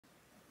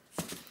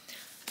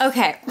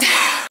Okay.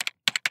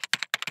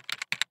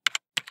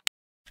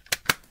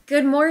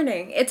 Good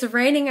morning. It's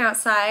raining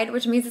outside,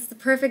 which means it's the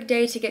perfect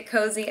day to get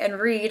cozy and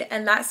read,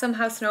 and that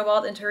somehow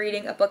snowballed into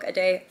reading a book a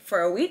day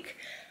for a week.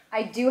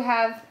 I do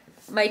have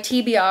my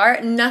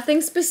TBR.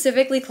 Nothing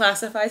specifically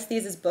classifies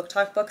these as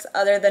BookTok books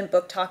other than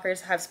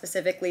BookTokers have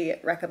specifically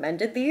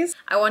recommended these.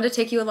 I wanted to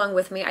take you along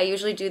with me. I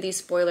usually do these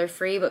spoiler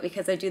free, but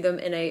because I do them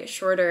in a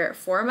shorter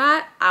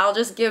format, I'll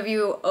just give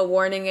you a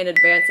warning in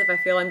advance if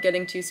I feel I'm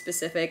getting too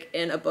specific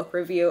in a book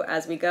review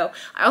as we go.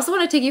 I also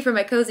want to take you for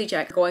my cozy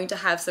check. I'm going to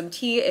have some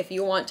tea if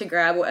you want to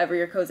grab whatever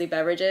your cozy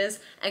beverage is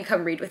and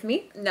come read with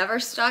me. Never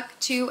stuck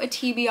to a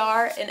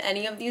TBR in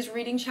any of these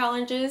reading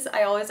challenges.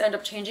 I always end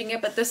up changing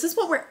it, but this is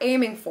what we're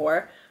aiming for.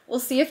 We'll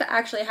see if it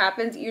actually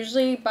happens.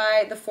 Usually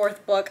by the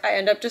fourth book, I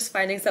end up just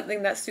finding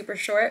something that's super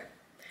short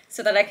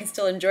so that I can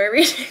still enjoy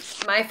reading.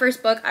 My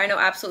first book I know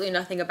absolutely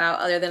nothing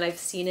about other than I've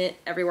seen it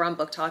everywhere on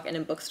BookTok and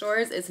in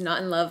bookstores. It's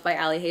Not in Love by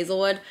Ali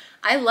Hazelwood.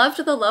 I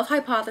loved The Love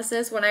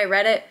Hypothesis when I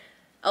read it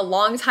a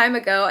long time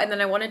ago, and then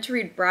I wanted to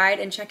read Bride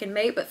and Check and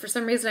Mate, but for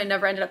some reason I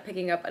never ended up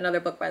picking up another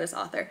book by this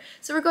author.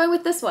 So we're going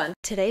with this one.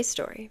 Today's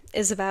story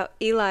is about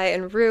Eli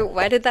and Rue.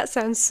 Why did that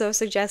sound so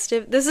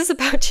suggestive? This is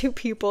about two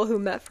people who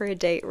met for a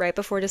date right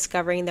before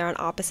discovering they're on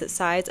opposite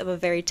sides of a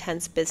very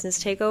tense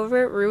business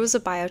takeover. Rue is a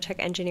biotech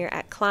engineer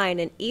at Klein,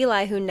 and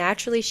Eli, who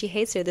naturally she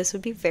hates her, this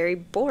would be very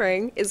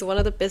boring, is one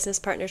of the business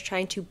partners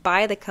trying to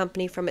buy the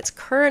company from its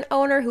current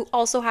owner, who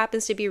also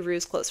happens to be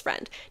Rue's close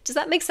friend. Does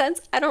that make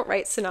sense? I don't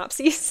write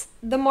synopses.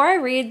 The more I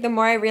read, the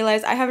more I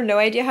realize I have no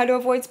idea how to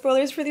avoid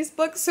spoilers for these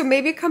books, so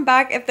maybe come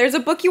back. If there's a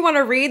book you want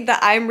to read that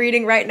I'm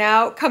reading right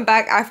now, come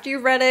back after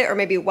you've read it, or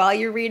maybe while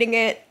you're reading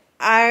it.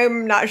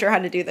 I'm not sure how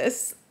to do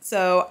this,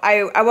 so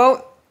I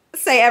won't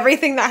say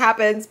everything that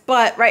happens,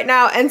 but right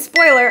now, and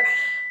spoiler,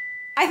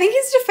 I think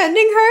he's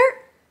defending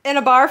her in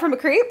a bar from a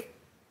creep.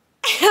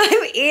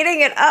 I'm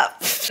eating it up.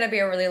 It's gonna be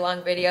a really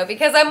long video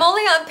because I'm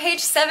only on page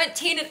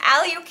 17, and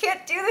Ali, you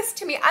can't do this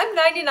to me. I'm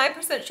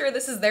 99% sure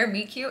this is their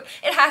meet cute.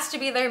 It has to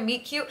be their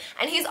meet cute,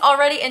 and he's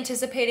already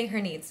anticipating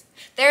her needs.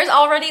 There's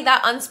already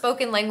that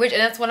unspoken language,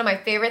 and that's one of my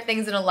favorite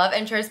things in a love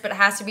interest, but it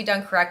has to be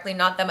done correctly,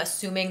 not them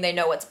assuming they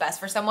know what's best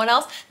for someone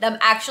else. Them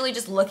actually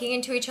just looking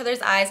into each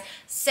other's eyes.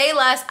 Say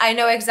less, I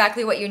know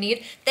exactly what you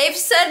need. They've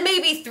said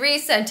maybe 3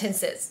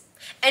 sentences.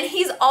 And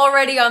he's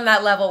already on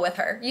that level with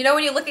her. You know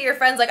when you look at your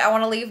friends like, I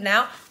want to leave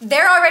now?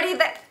 They're already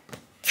there.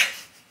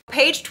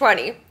 Page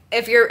 20,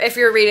 if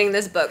you're reading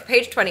this book,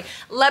 page 20.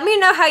 Let me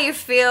know how you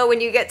feel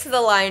when you get to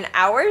the line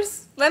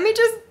hours. Let me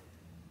just...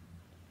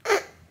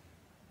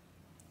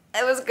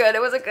 It was good.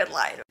 It was a good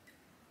line.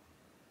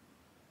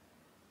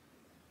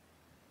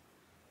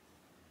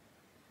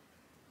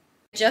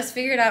 Just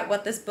figured out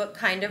what this book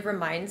kind of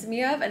reminds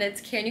me of, and it's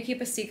Can You Keep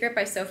a Secret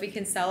by Sophie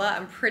Kinsella,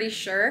 I'm pretty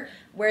sure,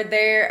 where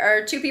there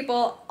are 2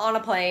 people on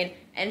a plane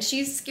and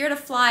she's scared of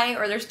flying,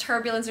 or there's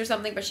turbulence or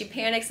something, but she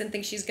panics and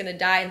thinks she's gonna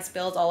die and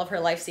spills all of her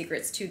life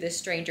secrets to this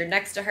stranger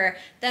next to her,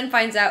 then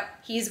finds out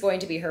he's going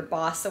to be her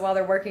boss. So while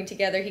they're working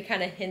together, he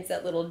kind of hints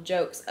at little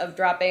jokes of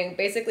dropping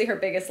basically her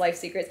biggest life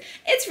secrets.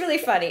 It's really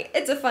funny.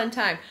 It's a fun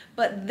time.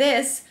 But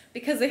this,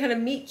 because they had a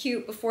meet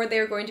cute before they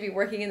were going to be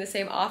working in the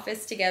same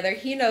office together,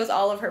 he knows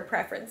all of her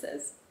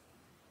preferences.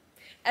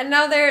 And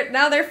now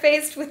they're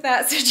faced with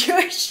that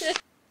situation.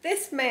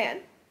 This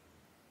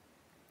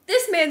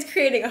man's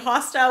creating a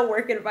hostile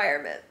work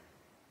environment.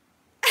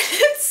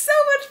 It's so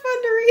much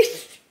fun to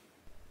read.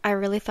 I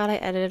really thought I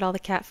edited all the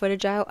cat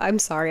footage out. I'm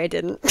sorry I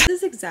didn't. This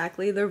is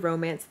exactly the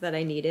romance that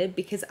I needed,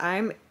 because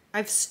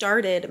I've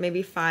started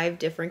maybe 5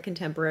 different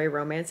contemporary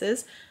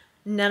romances.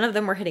 None of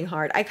them were hitting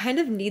hard. I kind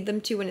of need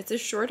them to. When it's a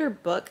shorter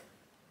book,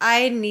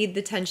 I need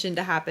the tension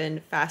to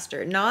happen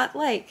faster. Not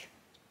like,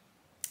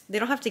 they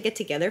don't have to get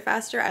together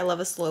faster. I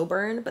love a slow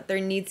burn, but there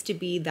needs to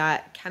be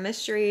that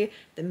chemistry,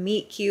 the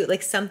meet cute,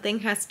 like something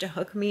has to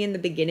hook me in the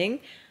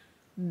beginning.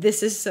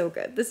 This is so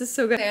good. This is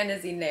so good. Dan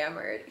is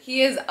enamored.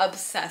 He is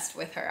obsessed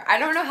with her. I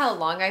don't know how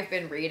long I've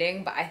been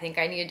reading, but I think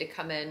I needed to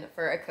come in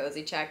for a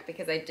cozy check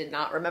because I did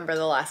not remember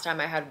the last time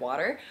I had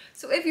water.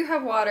 So if you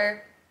have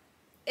water,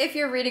 if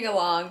you're reading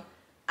along,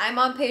 I'm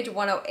on page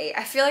 108.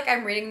 I feel like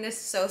I'm reading this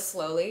so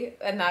slowly,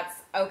 and that's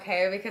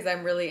okay because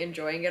I'm really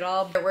enjoying it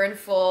all. But we're in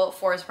full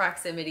forest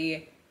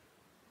proximity.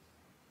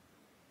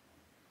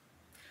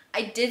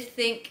 I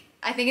think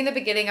in the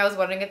beginning I was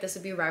wondering if this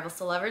would be rivals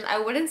to lovers. I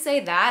wouldn't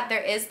say that.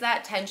 There is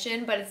that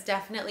tension, but it's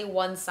definitely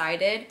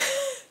one-sided.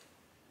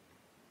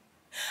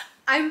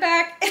 I'm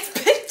back. It's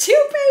been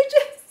 2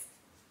 pages.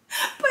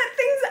 But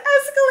things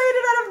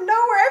escalated out of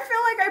nowhere. I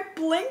feel like I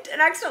blinked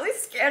and accidentally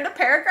scanned a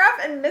paragraph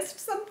and missed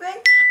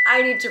something.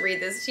 I need to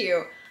read this to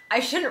you. I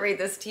shouldn't read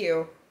this to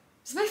you.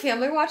 Does my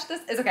family watch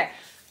this? It's okay.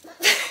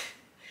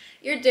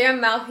 Your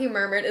damn mouth, he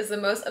murmured, is the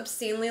most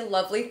obscenely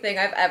lovely thing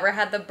I've ever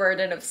had the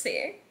burden of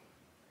seeing.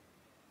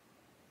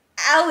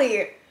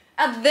 Ali,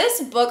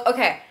 this book,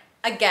 okay,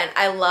 again,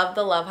 I love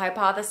The Love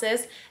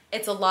Hypothesis.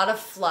 It's a lot of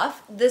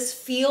fluff. This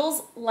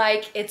feels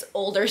like its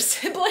older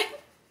sibling.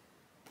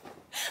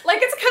 Like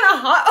it's kind of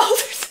hot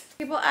older.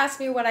 People ask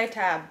me what I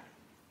tab.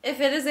 If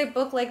it is a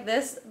book like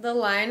this, the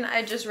line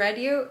I just read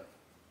you,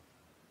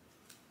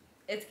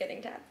 it's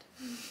getting tapped.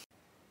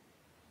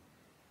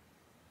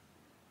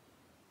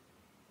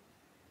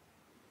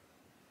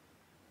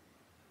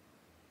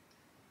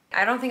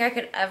 I don't think I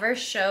could ever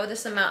show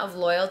this amount of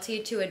loyalty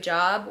to a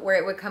job where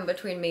it would come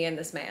between me and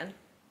this man.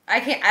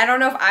 I don't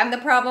know if I'm the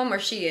problem or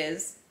she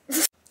is.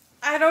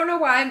 I don't know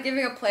why I'm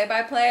giving a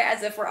play-by-play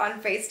as if we're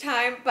on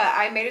FaceTime, but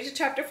I made it to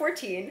chapter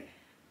 14,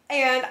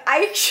 and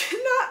I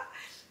cannot...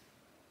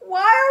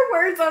 Why are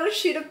words on a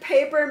sheet of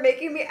paper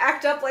making me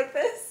act up like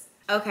this?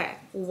 Okay,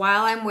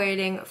 while I'm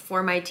waiting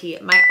for my tea,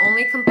 my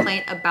only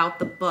complaint about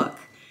the book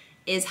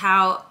is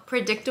how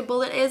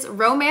predictable it is.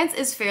 Romance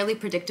is fairly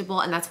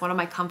predictable, and that's one of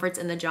my comforts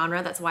in the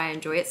genre. That's why I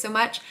enjoy it so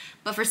much.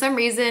 But for some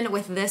reason,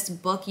 with this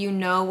book, you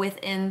know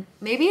within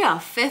maybe a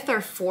fifth or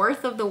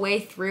fourth of the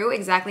way through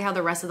exactly how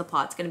the rest of the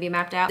plot's gonna be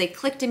mapped out. They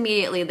clicked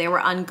immediately. They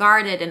were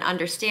unguarded and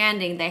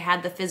understanding. They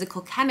had the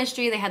physical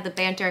chemistry. They had the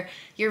banter.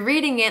 You're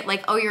reading it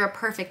like, oh, you're a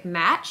perfect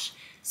match.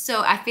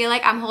 So I feel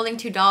like I'm holding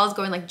two dolls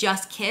going like,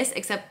 just kiss,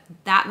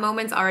 except that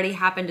moment's already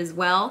happened as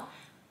well.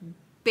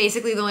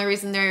 Basically, the only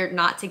reason they're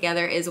not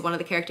together is one of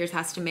the characters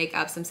has to make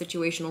up some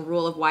situational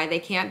rule of why they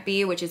can't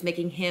be, which is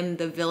making him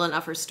the villain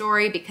of her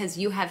story, because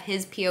you have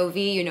his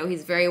POV, you know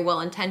he's very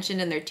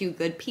well-intentioned and they're two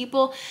good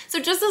people. So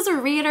just as a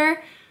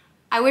reader,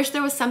 I wish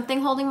there was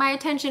something holding my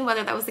attention,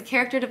 whether that was the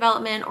character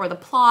development or the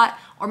plot,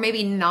 or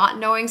maybe not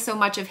knowing so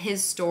much of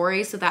his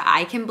story so that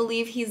I can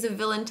believe he's a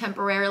villain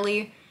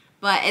temporarily.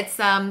 But it's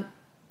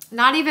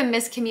not even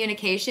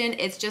miscommunication,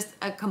 it's just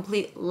a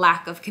complete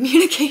lack of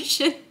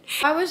communication.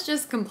 I was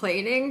just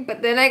complaining,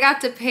 but then I got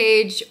to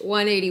page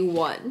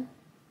 181.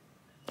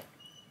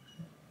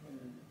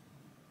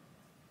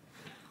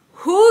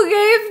 Who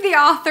gave the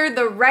author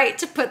the right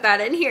to put that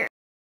in here?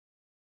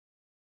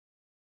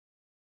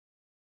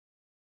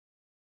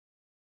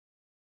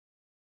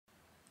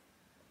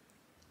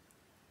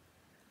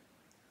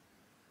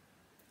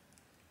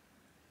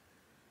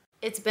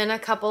 It's been a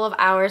couple of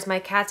hours. My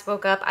cats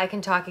woke up. I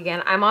can talk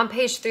again. I'm on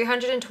page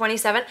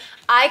 327.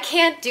 I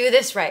can't do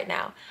this right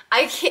now.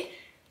 I can't.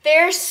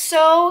 They're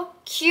so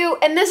cute.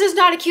 And this is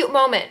not a cute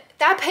moment.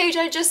 That page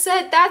I just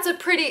said, that's a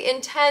pretty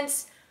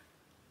intense,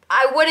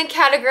 I wouldn't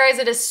categorize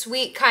it as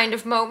sweet kind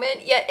of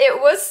moment, yet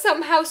it was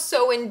somehow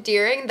so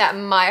endearing that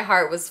my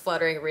heart was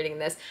fluttering reading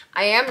this.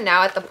 I am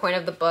now at the point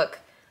of the book.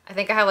 I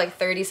think I have like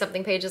 30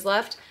 something pages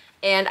left,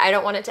 and I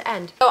don't want it to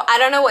end. So I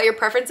don't know what your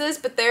preference is,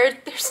 but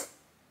there's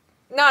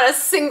not a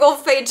single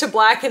fade to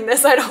black in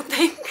this, I don't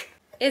think.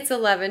 It's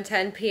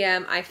 11:10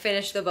 p.m. I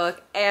finished the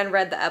book and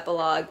read the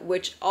epilogue,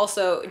 which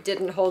also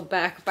didn't hold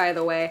back, by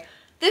the way.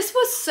 This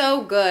was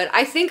so good.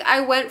 I think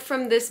I went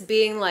from this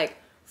being like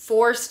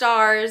 4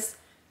 stars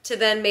to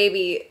then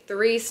maybe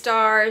 3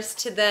 stars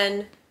to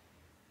then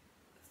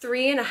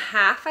 3.5,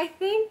 I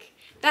think.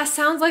 That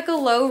sounds like a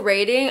low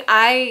rating.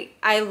 I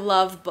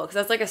love books.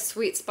 That's like a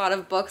sweet spot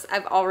of books.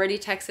 I've already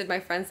texted my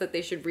friends that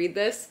they should read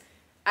this.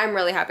 I'm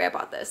really happy I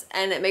bought this,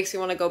 and it makes me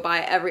want to go buy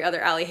every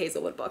other Ali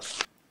Hazelwood book.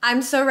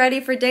 I'm so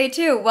ready for day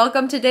 2.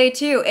 Welcome to day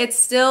 2. It's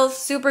still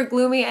super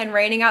gloomy and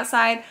raining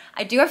outside.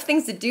 I do have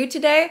things to do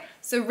today,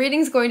 so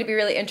reading's going to be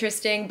really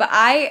interesting, but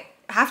I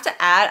have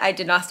to add, I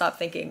did not stop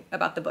thinking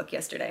about the book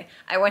yesterday.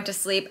 I went to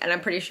sleep and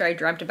I'm pretty sure I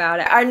dreamt about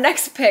it. Our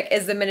next pick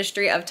is The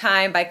Ministry of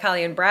Time by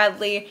Kaliane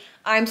Bradley.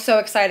 I'm so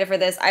excited for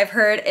this. I've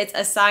heard it's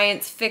a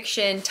science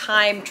fiction,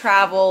 time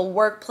travel,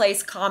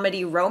 workplace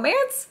comedy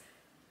romance,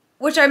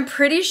 which I'm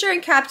pretty sure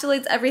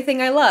encapsulates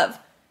everything I love.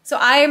 So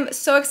I'm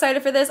so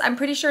excited for this. I'm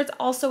pretty sure it's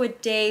also a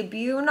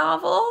debut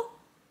novel.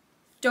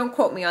 Don't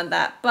quote me on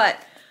that, but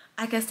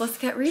I guess let's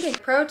get reading.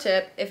 Pro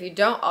tip, if you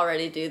don't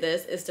already do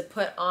this, is to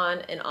put on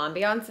an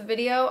ambiance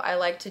video. I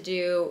like to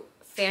do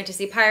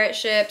fantasy pirate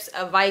ships,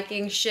 a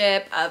Viking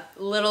ship, a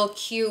little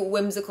cute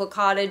whimsical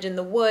cottage in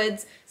the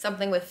woods,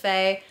 something with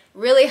fae.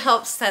 Really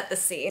helps set the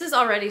scene. This is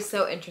already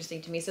so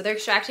interesting to me. So they're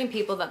extracting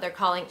people that they're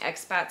calling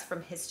expats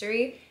from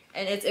history.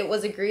 And it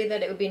was agreed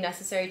that it would be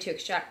necessary to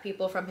extract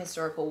people from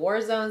historical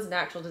war zones,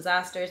 natural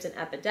disasters, and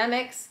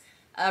epidemics.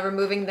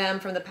 Removing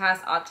them from the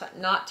past ought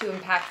not to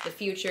impact the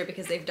future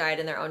because they've died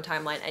in their own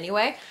timeline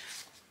anyway.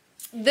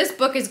 This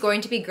book is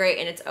going to be great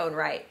in its own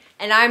right.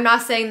 And I'm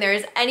not saying there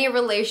is any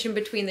relation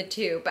between the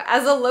two, but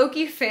as a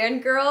Loki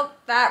fangirl,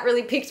 that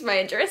really piqued my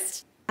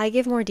interest. I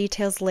give more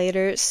details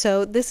later,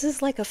 so this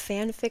is like a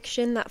fan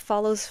fiction that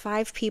follows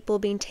 5 people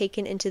being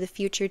taken into the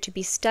future to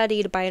be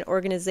studied by an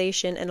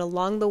organization, and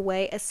along the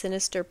way a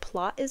sinister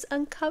plot is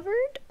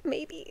uncovered,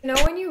 maybe? You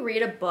know when you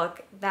read a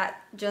book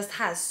that just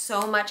has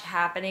so much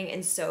happening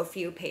in so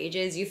few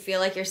pages, you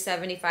feel like you're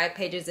 75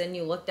 pages in,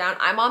 you look down,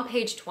 I'm on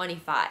page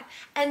 25.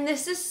 And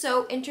this is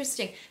so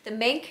interesting. The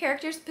main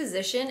character's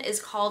position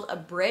is called a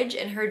bridge,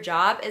 and her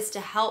job is to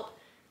help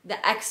the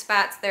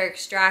expats they're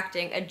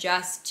extracting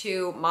adjust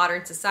to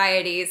modern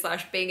society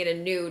 / being in a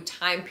new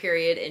time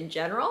period in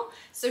general.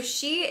 So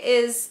she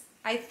is,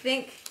 I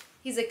think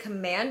he's a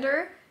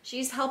commander.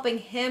 She's helping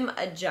him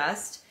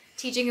adjust,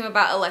 teaching him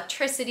about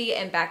electricity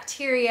and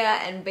bacteria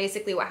and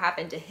basically what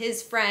happened to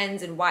his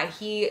friends and why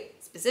he's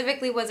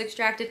specifically was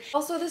extracted.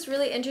 Also, this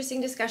really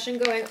interesting discussion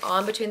going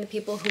on between the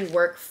people who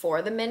work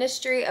for the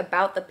ministry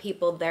about the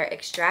people they're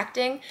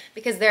extracting,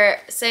 because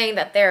they're saying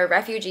that they're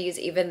refugees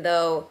even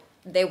though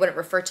they wouldn't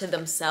refer to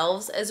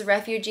themselves as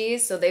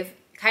refugees. So they've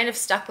kind of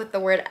stuck with the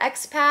word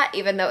expat,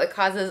 even though it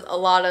causes a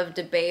lot of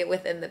debate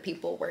within the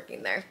people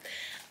working there.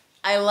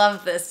 I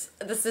love this.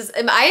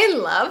 Am I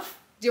in love?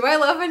 Do I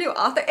love a new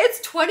author? It's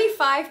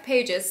 25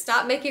 pages.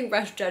 Stop making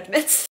rush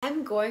judgments.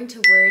 I'm going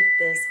to word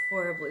this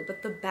horribly,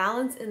 but the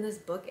balance in this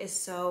book is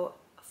so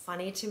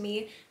funny to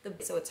me.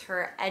 So it's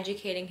her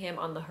educating him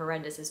on the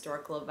horrendous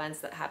historical events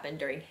that happened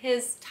during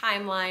his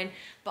timeline,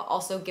 but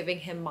also giving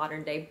him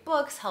modern day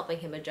books, helping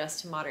him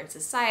adjust to modern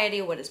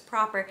society, what is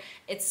proper.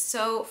 It's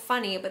so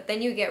funny, but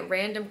then you get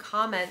random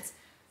comments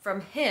from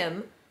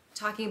him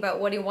talking about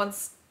what he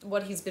wants,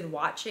 what he's been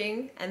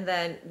watching, and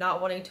then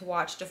not wanting to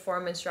watch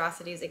deformed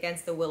monstrosities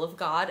against the will of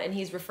God, and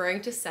he's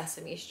referring to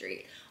Sesame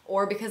Street.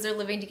 Or because they're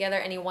living together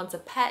and he wants a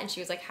pet, and she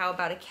was like, how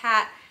about a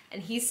cat?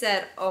 And he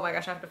said, oh my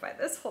gosh, I have to find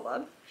this, hold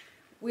on.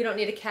 We don't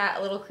need a cat,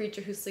 a little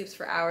creature who sleeps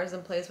for hours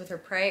and plays with her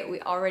prey. We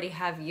already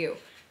have you.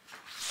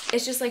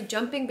 It's just like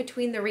jumping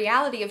between the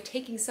reality of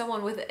taking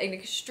someone with an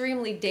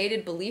extremely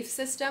dated belief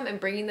system and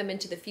bringing them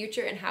into the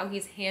future, and how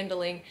he's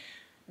handling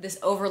this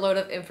overload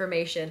of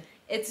information.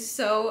 It's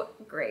so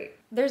great.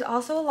 There's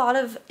also a lot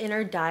of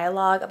inner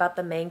dialogue about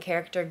the main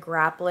character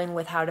grappling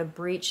with how to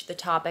breach the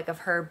topic of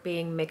her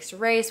being mixed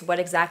race, what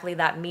exactly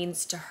that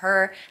means to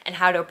her, and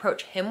how to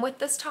approach him with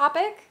this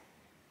topic,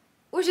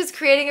 which is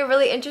creating a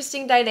really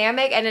interesting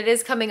dynamic, and it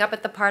is coming up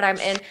at the part I'm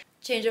in.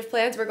 Change of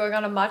plans, we're going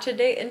on a matcha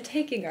date and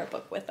taking our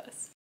book with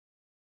us.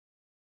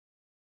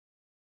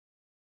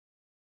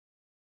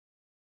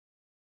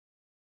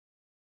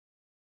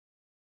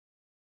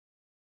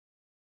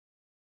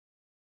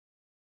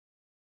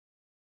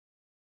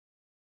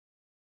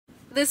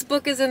 This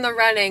book is in the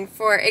running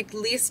for at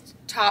least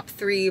top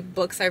 3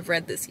 books I've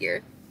read this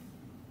year.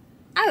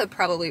 I would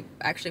probably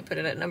actually put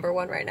it at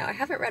 #1 right now. I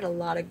haven't read a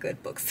lot of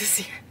good books this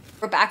year.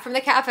 We're back from the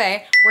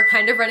cafe. We're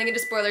kind of running into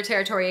spoiler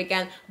territory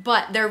again,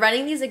 but they're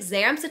running these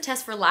exams to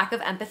test for lack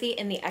of empathy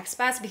in the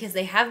expats, because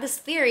they have this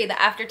theory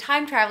that after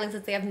time traveling,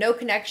 since they have no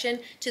connection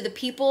to the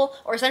people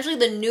or essentially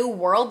the new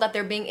world that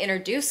they're being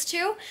introduced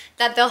to,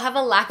 that they'll have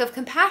a lack of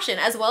compassion,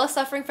 as well as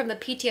suffering from the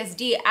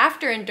PTSD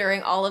after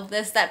enduring all of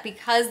this, that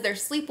because their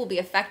sleep will be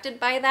affected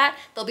by that,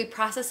 they'll be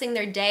processing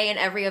their day and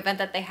every event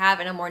that they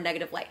have in a more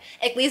negative light.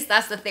 At least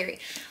that's the theory.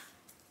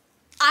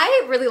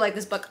 I really like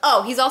this book.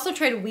 Oh, he's also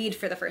tried weed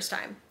for the first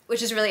time,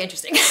 which is really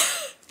interesting.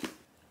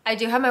 I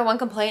do have my one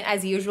complaint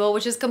as usual,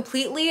 which is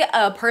completely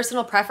a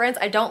personal preference.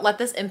 I don't let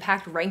this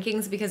impact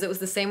rankings because it was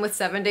the same with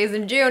 7 Days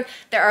in June.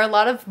 There are a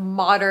lot of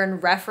modern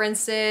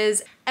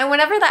references, and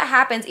whenever that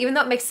happens, even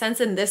though it makes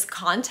sense in this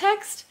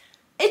context,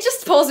 it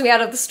just pulls me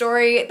out of the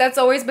story. That's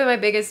always been my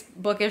biggest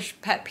bookish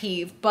pet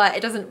peeve, but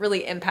it doesn't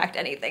really impact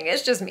anything.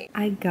 It's just me.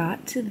 I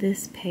got to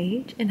this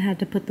page and had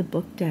to put the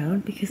book down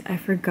because I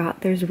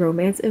forgot there's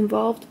romance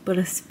involved, but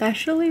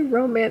especially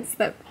romance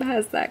that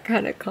has that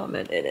kind of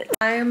comment in it.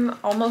 I'm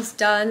almost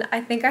done.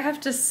 I think I have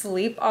to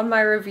sleep on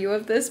my review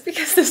of this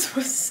because this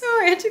was so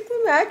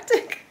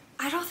anticlimactic.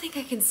 I don't think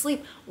I can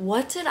sleep.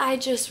 What did I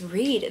just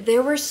read?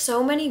 There were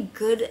so many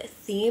good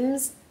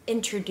themes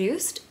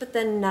introduced, but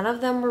then none of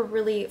them were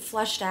really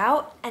fleshed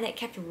out, and it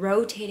kept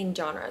rotating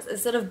genres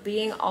instead of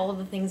being all of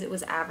the things it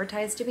was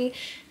advertised to be.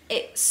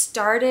 It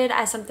started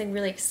as something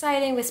really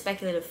exciting with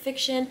speculative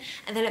fiction,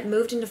 and then it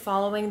moved into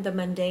following the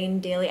mundane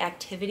daily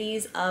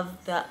activities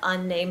of the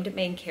unnamed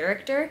main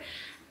character,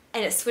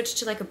 and it switched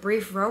to like a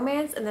brief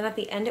romance, and then at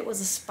the end it was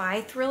a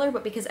spy thriller,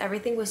 but because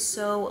everything was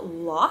so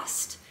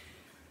lost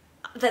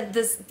that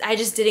I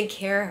just didn't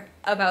care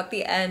about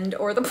the end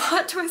or the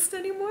plot twist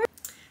anymore.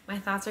 My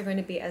thoughts are going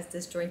to be as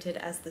disjointed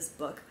as this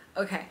book.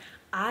 Okay,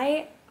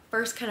 I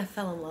first kind of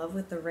fell in love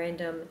with the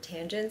random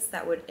tangents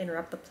that would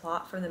interrupt the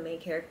plot from the main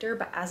character,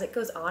 but as it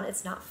goes on,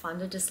 it's not fun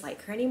to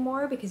dislike her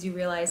anymore because you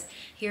realize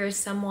here is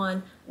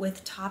someone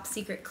with top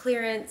secret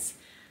clearance,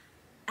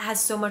 has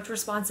so much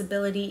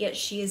responsibility, yet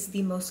she is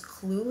the most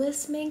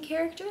clueless main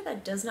character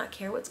that does not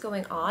care what's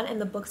going on,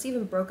 and the book's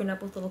even broken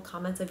up with little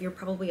comments of you're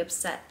probably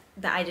upset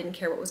that I didn't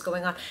care what was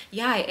going on.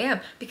 Yeah, I am,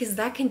 because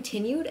that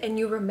continued and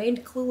you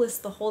remained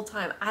clueless the whole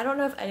time. I don't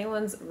know if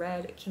anyone's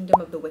read Kingdom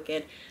of the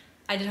Wicked.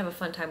 I did have a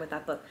fun time with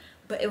that book,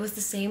 but it was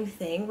the same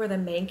thing where the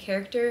main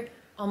character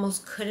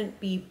almost couldn't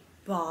be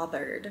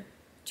bothered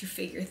to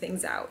figure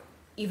things out,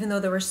 even though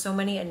there were so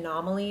many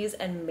anomalies,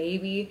 and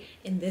maybe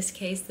in this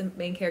case the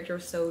main character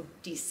was so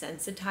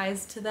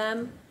desensitized to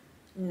them.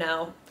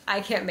 No, I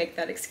can't make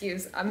that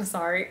excuse. I'm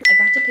sorry. I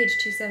got to page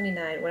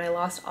 279 when I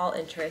lost all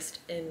interest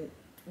in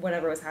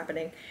whatever was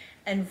happening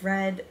and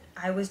read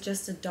I Was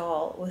Just a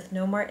Doll with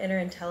no more inner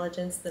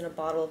intelligence than a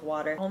bottle of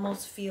water.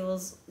 Almost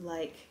feels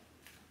like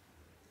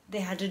they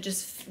had to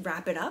just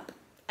wrap it up.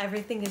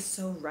 Everything is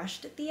so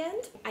rushed at the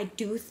end. I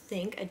do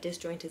think a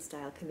disjointed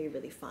style can be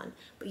really fun,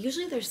 but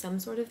usually there's some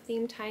sort of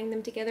theme tying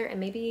them together, and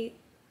maybe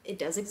it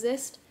does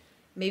exist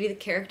maybe the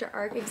character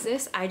arc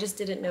exists. I just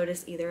didn't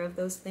notice either of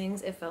those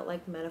things. It felt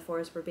like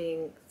metaphors were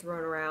being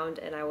thrown around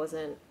and I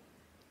wasn't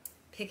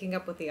picking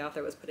up what the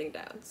author was putting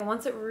down. So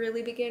once it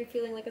really began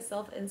feeling like a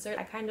self-insert,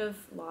 I kind of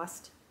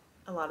lost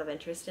a lot of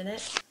interest in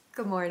it.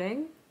 Good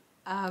morning.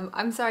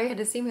 I'm sorry you had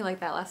to see me like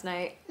that last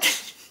night.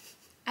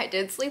 I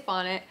did sleep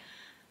on it.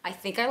 I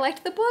think I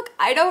liked the book.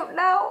 I don't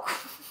know.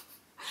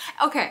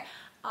 Okay,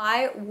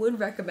 I would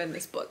recommend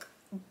this book,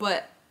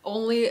 but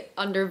only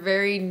under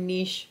very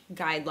niche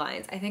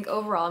guidelines. I think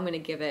overall I'm gonna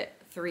give it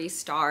 3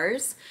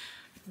 stars.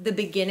 The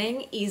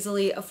beginning,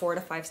 easily a 4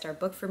 to 5 star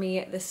book for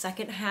me. The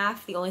second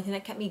half, the only thing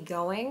that kept me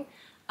going,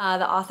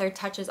 the author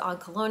touches on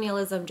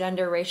colonialism,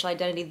 gender, racial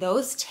identity.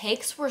 Those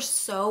takes were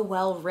so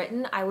well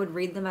written, I would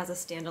read them as a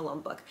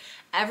standalone book.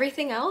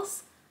 Everything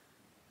else,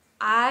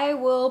 I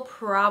will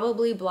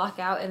probably block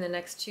out in the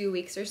next 2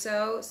 weeks or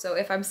so. So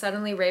if I'm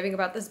suddenly raving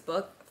about this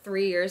book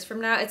 3 years from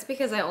now, it's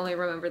because I only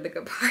remember the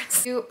good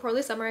parts. To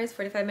poorly summarize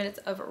 45 minutes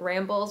of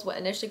rambles, what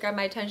initially grabbed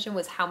my attention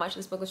was how much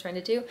this book was trying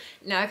to do.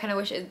 Now I kind of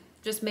wish it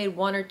just made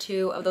 1 or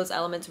 2 of those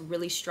elements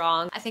really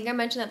strong. I think I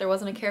mentioned that there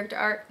wasn't a character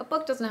arc. A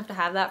book doesn't have to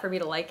have that for me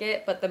to like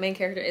it, but the main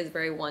character is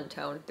very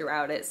one-tone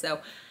throughout it.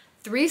 So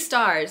 3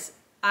 stars.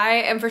 I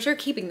am for sure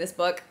keeping this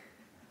book.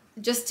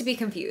 Just to be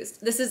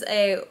confused. This is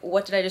a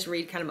what did I just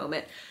read kind of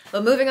moment.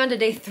 But moving on to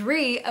day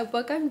 3, a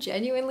book I'm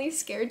genuinely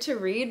scared to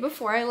read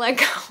before I let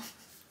go.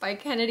 By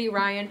Kennedy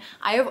Ryan.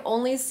 I have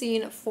only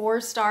seen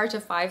 4-star to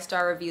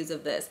 5-star reviews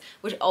of this,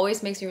 which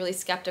always makes me really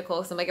skeptical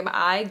because I'm like, am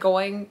I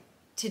going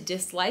to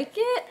dislike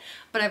it?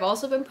 But I've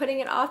also been putting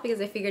it off because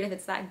I figured if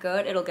it's that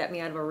good, it'll get me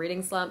out of a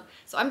reading slump.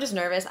 So I'm just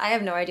nervous. I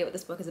have no idea what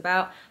this book is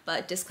about,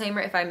 but disclaimer,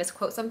 if I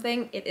misquote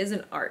something, it is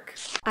an arc.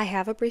 I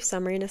have a brief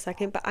summary in a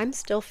second, but I'm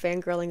still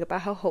fangirling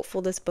about how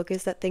hopeful this book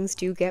is that things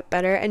do get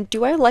better. And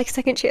do I like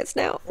Second Chance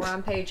now? We're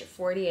on page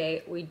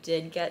 48. We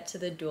did get to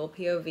the dual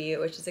POV,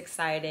 which is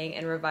exciting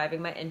and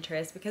reviving my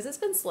interest because it's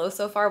been slow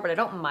so far, but I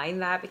don't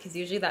mind that because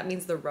usually that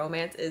means the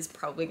romance is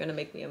probably going to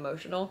make me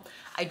emotional.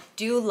 I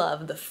do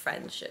love the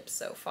friendship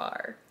so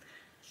far.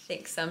 I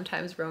think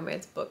sometimes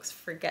romance books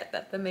forget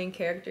that the main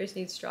characters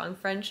need strong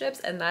friendships,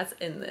 and that's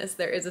in this.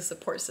 There is a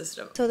support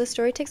system. So the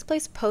story takes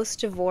place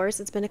post-divorce.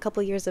 It's been a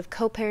couple years of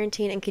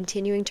co-parenting and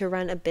continuing to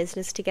run a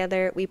business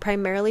together. We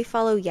primarily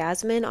follow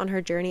Yasmin on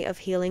her journey of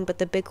healing, but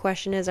the big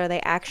question is, are they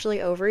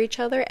actually over each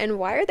other, and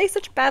why are they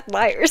such bad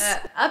liars?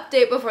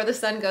 Update before the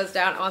sun goes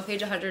down on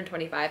page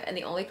 125, and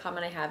the only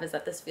comment I have is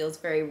that this feels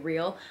very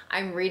real.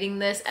 I'm reading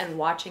this and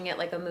watching it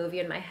like a movie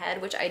in my head,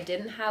 which I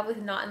didn't have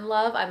with Not in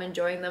Love. I'm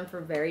enjoying them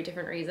for very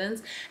different reasons.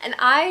 And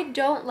I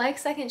don't like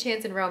second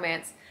chance in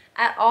romance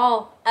at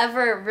all,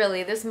 ever,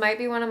 really. This might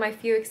be one of my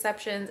few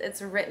exceptions.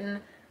 It's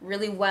written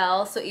really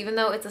well, so even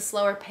though it's a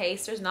slower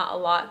pace, there's not a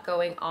lot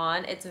going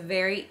on. It's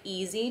very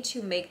easy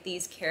to make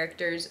these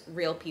characters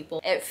real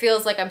people. It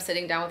feels like I'm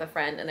sitting down with a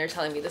friend and they're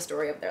telling me the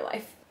story of their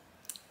life.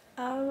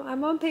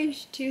 I'm on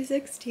page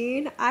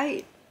 216.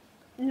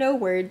 No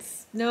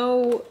words.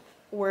 No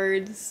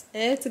words.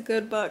 It's a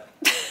good book.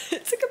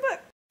 It's a good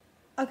book.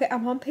 Okay,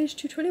 I'm on page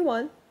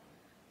 221.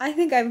 I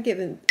think I've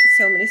given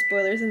so many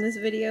spoilers in this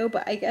video,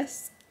 but I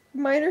guess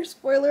minor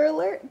spoiler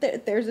alert.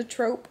 There's a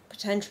trope.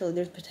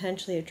 There's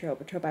potentially a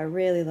trope I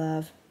really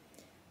love.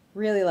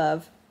 Really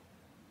love.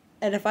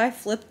 And if I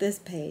flip this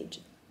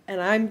page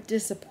and I'm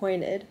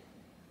disappointed,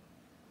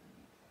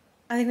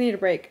 I think we need a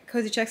break.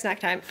 Cozy check snack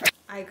time.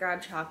 I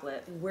grabbed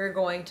chocolate. We're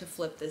going to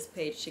flip this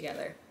page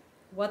together.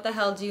 What the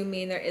hell do you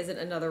mean there isn't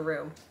another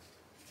room?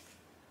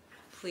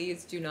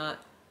 Please do not.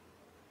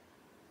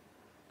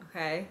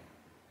 Okay.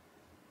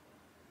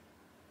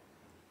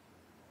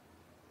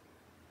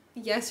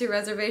 Yes, your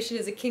reservation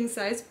is a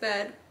king-size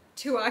bed.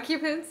 2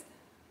 occupants.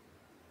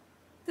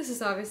 This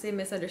is obviously a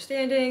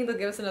misunderstanding. They'll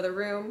give us another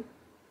room.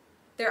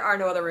 There are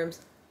no other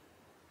rooms.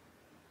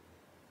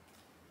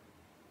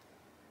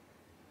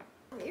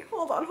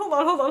 Hold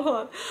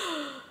on.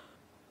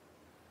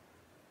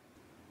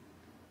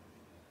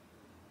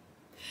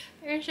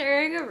 They're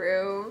sharing a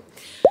room.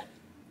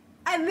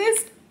 And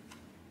this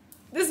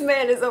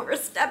man is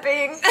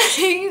overstepping.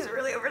 He's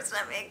really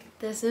overstepping.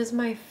 This is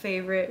my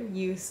favorite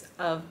use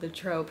of the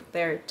trope.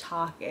 They're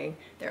talking.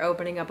 They're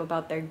opening up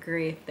about their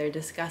grief. They're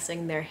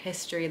discussing their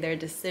history, their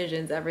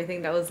decisions,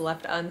 everything that was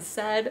left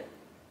unsaid.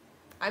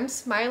 I'm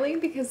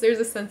smiling because there's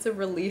a sense of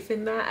relief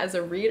in that as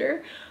a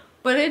reader,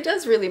 but it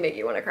does really make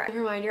you want to cry.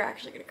 Never mind, you're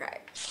actually gonna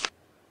cry.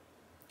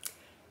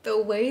 The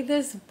way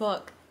this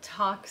book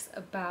talks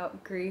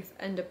about grief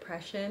and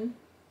depression.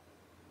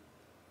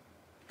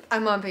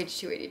 I'm on page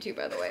 282,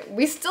 by the way.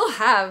 We still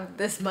have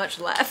this much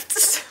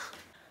left.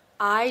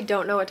 I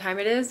don't know what time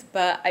it is,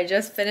 but I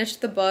just finished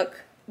the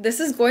book.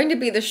 This is going to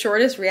be the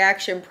shortest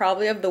reaction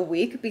probably of the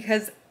week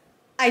because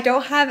I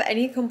don't have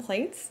any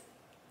complaints.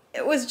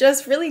 It was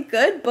just really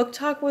good. Book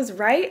Talk was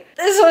right.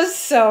 This was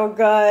so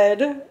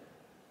good.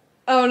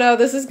 Oh no,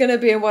 this is gonna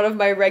be in one of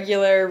my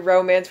regular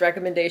romance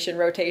recommendation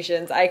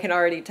rotations. I can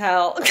already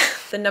tell.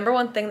 The number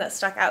one thing that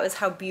stuck out is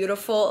how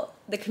beautiful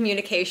the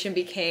communication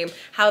became,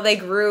 how they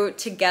grew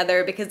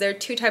together, because there are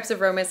two types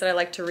of romance that I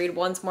like to read.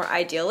 One's more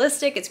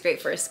idealistic, it's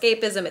great for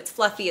escapism, it's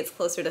fluffy, it's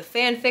closer to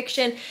fan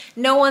fiction.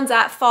 No one's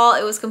at fault,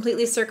 it was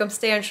completely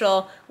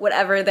circumstantial,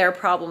 whatever their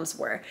problems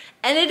were.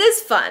 And it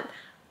is fun.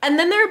 And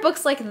then there are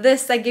books like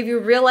this that give you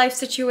real life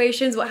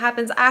situations, what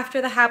happens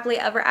after the happily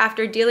ever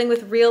after, dealing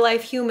with real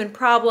life human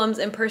problems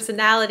and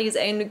personalities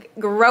and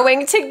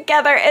growing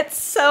together.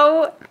 It's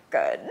so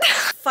good.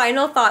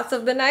 Final thoughts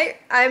of the night.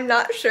 I'm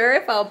not sure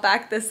if I'll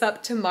back this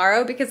up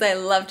tomorrow because I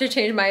love to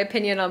change my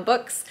opinion on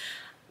books.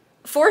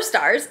 4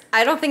 stars.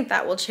 I don't think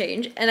that will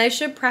change. And I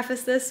should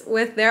preface this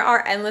with there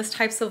are endless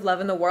types of love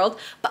in the world,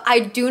 but I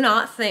do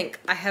not think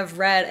I have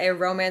read a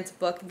romance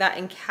book that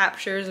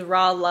encaptures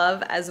raw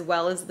love as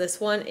well as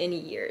this one in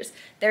years.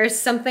 There is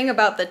something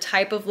about the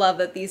type of love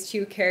that these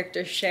two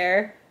characters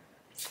share.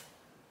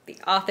 The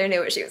author knew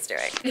what she was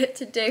doing.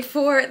 To day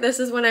 4, this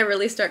is when I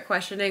really start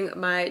questioning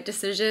my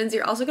decisions.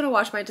 You're also gonna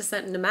watch my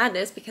descent into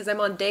madness because I'm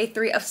on day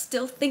 3 of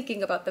still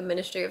thinking about the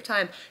Ministry of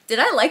Time. Did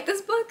I like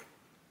this book?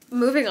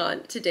 Moving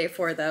on to day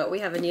 4 though, we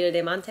have Anita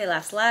de Monte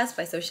Last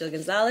by Xochitl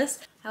Gonzalez.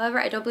 However,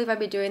 I don't believe I'd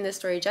be doing this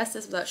story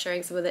justice without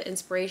sharing some of the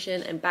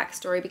inspiration and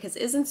backstory because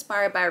it is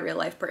inspired by a real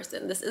life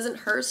person. This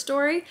isn't her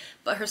story,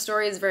 but her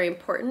story is very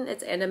important.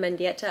 It's Ana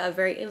Mendieta, a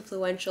very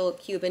influential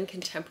Cuban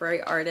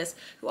contemporary artist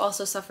who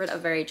also suffered a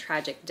very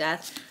tragic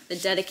death. The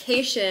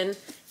dedication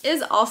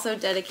is also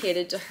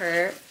dedicated to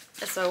her.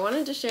 So I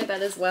wanted to share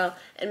that as well.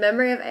 In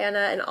memory of Anna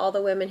and all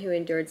the women who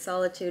endured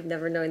solitude,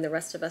 never knowing the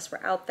rest of us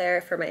were out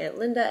there, for my Aunt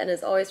Linda, and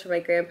as always for my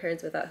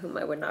grandparents without whom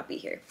I would not be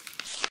here.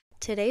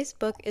 Today's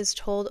book is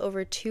told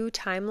over 2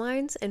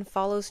 timelines and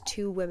follows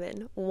 2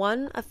 women.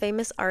 One, a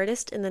famous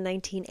artist in the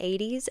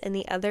 1980s, and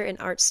the other an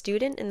art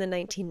student in the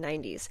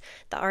 1990s.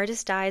 The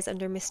artist dies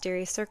under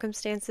mysterious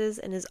circumstances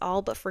and is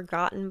all but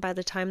forgotten by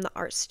the time the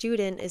art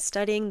student is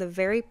studying the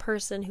very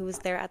person who was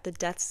there at the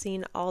death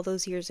scene all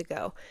those years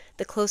ago.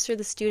 The closer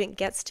the student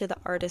gets to the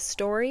artist's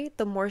story,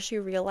 the more she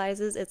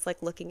realizes it's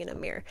like looking in a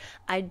mirror.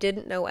 I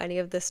didn't know any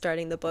of this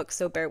starting the book,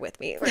 so bear with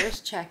me.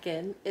 First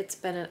check-in. It's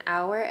been an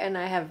hour and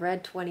I have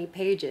read 20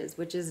 pages,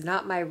 which is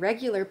not my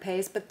regular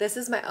pace, but this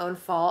is my own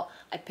fault.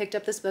 I picked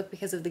up this book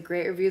because of the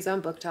great reviews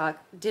on BookTok.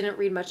 Didn't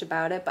read much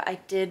about it, but I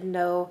did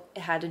know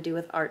it had to do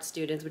with art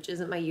students, which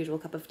isn't my usual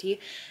cup of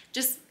tea.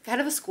 Just kind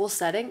of a school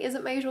setting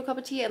isn't my usual cup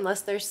of tea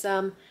unless there's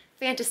some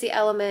fantasy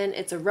element,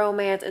 it's a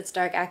romance, it's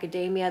dark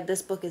academia.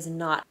 This book is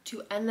not.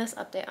 To end this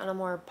update on a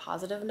more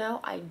positive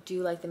note, I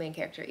do like the main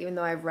character, even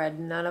though I've read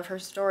none of her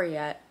story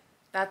yet.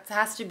 That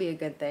has to be a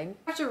good thing.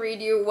 I have to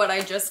read you what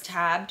I just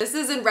tabbed. This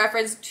is in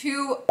reference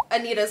to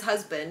Anita's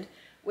husband,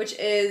 which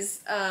is,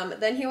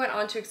 then he went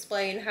on to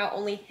explain how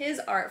only his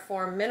art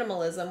form,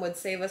 minimalism, would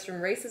save us from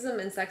racism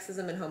and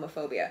sexism and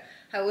homophobia.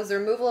 How it was the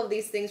removal of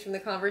these things from the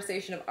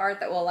conversation of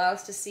art that will allow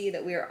us to see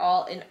that we are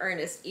all in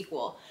earnest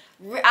equal.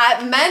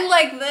 Men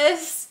like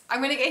this,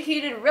 I'm gonna get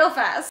heated real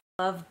fast.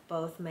 Love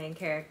both main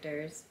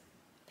characters.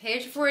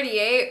 Page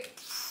 48.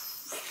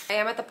 I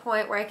am at the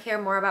point where I care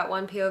more about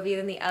one POV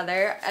than the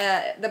other.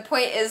 The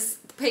point is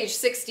page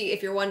 60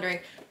 if you're wondering.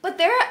 But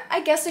they're,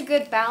 I guess, a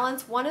good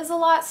balance. One is a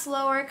lot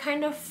slower,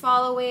 kind of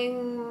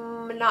following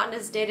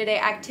monotonous day-to-day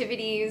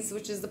activities,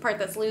 which is the part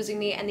that's losing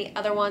me, and the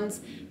other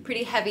one's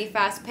pretty heavy,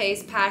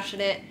 fast-paced,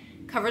 passionate,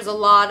 covers a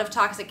lot of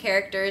toxic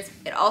characters.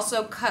 It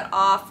also cut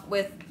off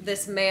with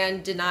this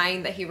man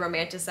denying that he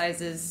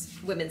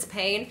romanticizes women's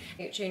pain.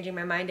 Changing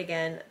my mind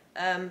again.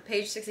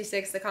 Page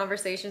 66, the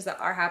conversations that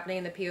are happening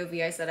in the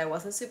POV I said I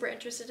wasn't super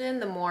interested in,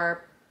 the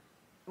more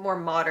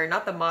modern,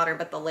 not the modern,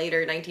 but the later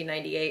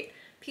 1998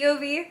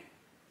 POV.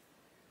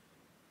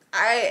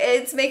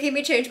 It's making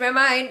me change my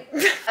mind.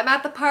 I'm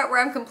at the part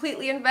where I'm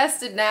completely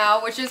invested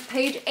now, which is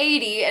page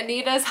 80.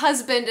 Anita's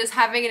husband is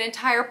having an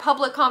entire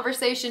public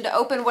conversation to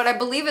open what I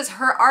believe is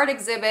her art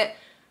exhibit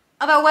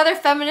about whether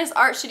feminist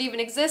art should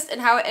even exist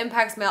and how it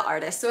impacts male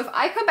artists. So if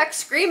I come back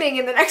screaming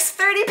in the next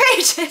 30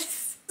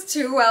 pages, it's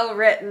too well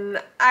written.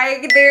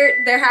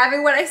 They're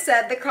having what I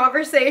said, the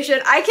conversation.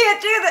 I can't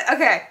do that.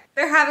 Okay.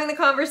 They're having the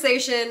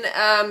conversation.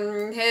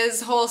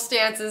 His whole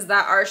stance is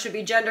that art should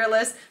be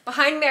genderless.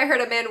 Behind me, I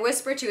heard a man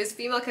whisper to his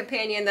female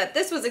companion that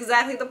this was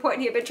exactly the point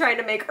he had been trying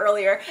to make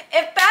earlier.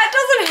 If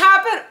that doesn't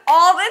happen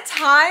all the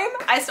time,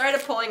 I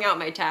started pulling out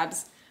my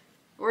tabs.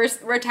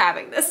 We're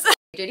tabbing this.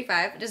 Page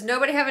 85. Does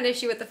nobody have an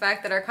issue with the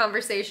fact that our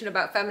conversation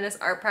about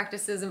feminist art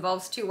practices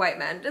involves 2 white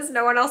men? Does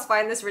no one else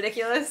find this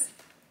ridiculous?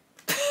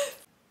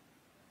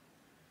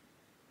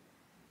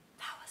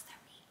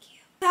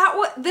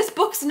 This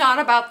book's not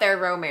about their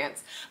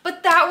romance,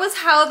 but that was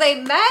how they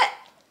met.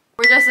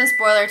 We're just in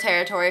spoiler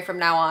territory from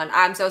now on.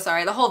 I'm so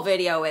sorry. The whole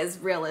video is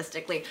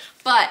realistically,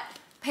 but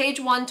page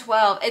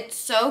 112, it's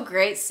so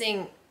great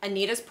seeing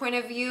Anita's point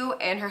of view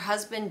and her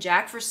husband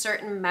Jack for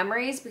certain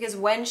memories, because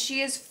when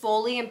she is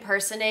fully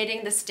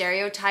impersonating the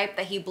stereotype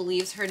that he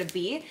believes her to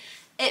be,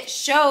 it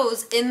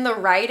shows in the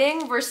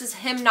writing versus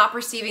him not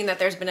perceiving that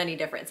there's been any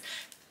difference.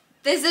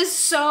 This is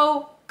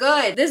so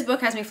good. This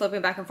book has me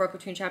flipping back and forth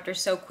between chapters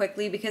so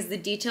quickly because the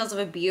details of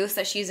abuse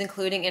that she's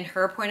including in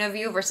her point of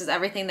view versus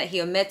everything that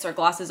he omits or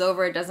glosses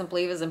over or doesn't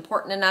believe is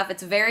important enough.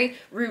 It's very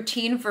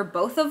routine for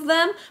both of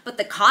them, but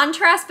the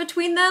contrast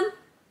between them.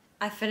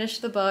 I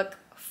finished the book.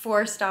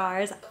 4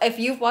 stars. If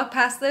you've walked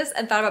past this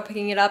and thought about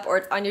picking it up, or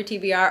it's on your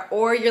TBR,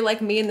 or you're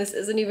like me and this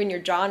isn't even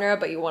your genre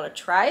but you want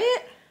to try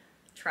it,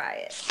 try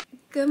it.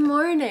 Good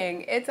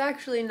morning. It's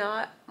actually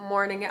not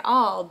morning at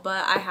all,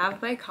 but I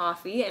have my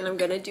coffee and I'm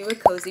gonna do a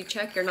cozy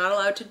check. You're not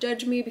allowed to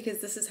judge me because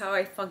this is how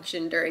I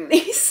function during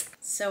these.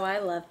 So I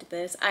loved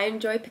this. I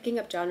enjoy picking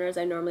up genres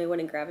I normally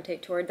wouldn't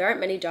gravitate toward. There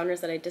aren't many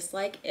genres that I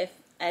dislike, if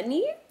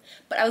any,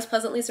 but I was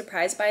pleasantly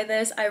surprised by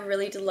this. I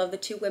really did love the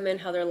 2 women,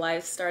 how their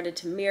lives started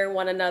to mirror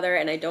one another,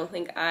 and I don't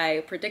think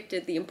I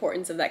predicted the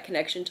importance of that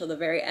connection till the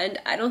very end.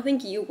 I don't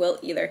think you will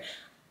either.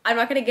 I'm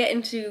not going to get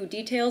into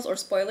details or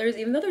spoilers,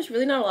 even though there's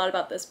really not a lot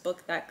about this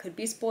book that could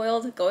be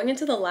spoiled. Going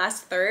into the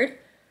last third,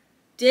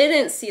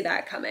 didn't see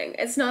that coming.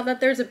 It's not that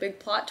there's a big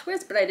plot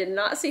twist, but I did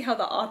not see how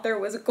the author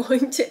was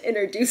going to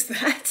introduce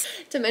that.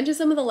 To mention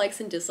some of the likes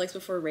and dislikes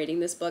before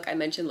rating this book, I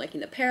mentioned liking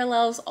the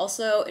parallels,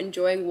 also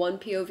enjoying one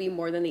POV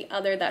more than the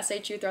other. That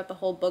stayed true throughout the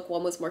whole book.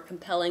 One was more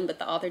compelling, but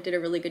the author did a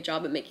really good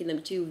job at making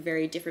them 2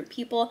 very different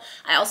people.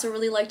 I also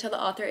really liked how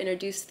the author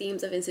introduced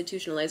themes of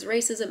institutionalized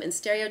racism and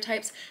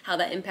stereotypes, how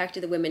that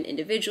impacted the women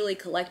individually,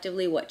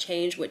 collectively, what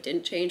changed, what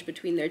didn't change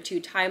between their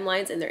 2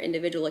 timelines and their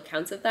individual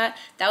accounts of that.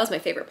 That was my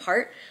favorite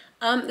part.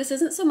 This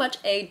isn't so much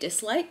a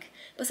dislike,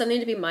 but something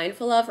to be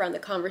mindful of around the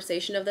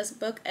conversation of this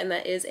book, and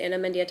that is Ana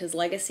Mendieta's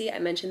legacy. I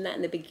mentioned that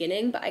in the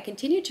beginning, but I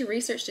continued to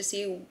research to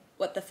see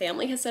what the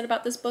family has said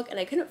about this book, and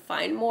I couldn't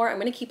find more. I'm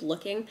going to keep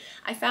looking.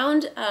 I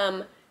found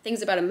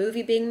things about a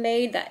movie being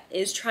made that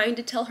is trying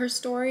to tell her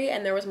story,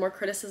 and there was more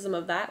criticism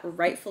of that,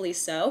 rightfully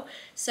so.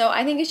 So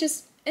I think it's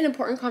just an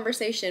important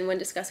conversation when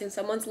discussing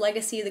someone's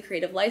legacy, the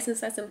creative license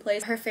that's in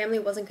place. Her family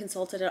wasn't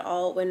consulted at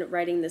all when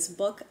writing this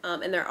book,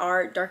 and there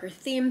are darker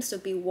themes, so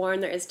be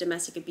warned, there is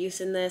domestic abuse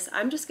in this.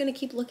 I'm just going to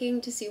keep looking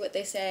to see what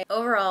they say.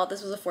 Overall,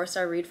 this was a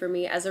 4-star read for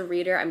me. As a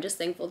reader, I'm just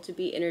thankful to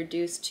be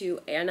introduced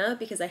to Ana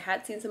because I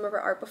had seen some of her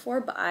art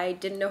before, but I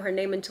didn't know her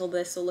name until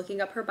this, so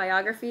looking up her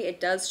biography, it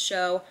does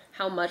show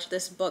how much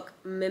this book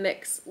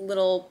mimics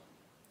little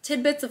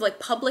tidbits of like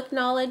public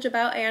knowledge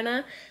about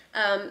Ana.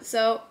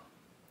 So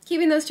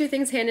keeping those 2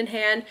 things hand in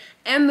hand,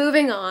 and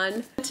moving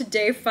on to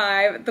day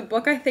 5, the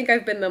book I think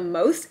I've been the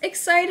most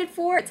excited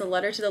for. It's A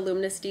Letter to the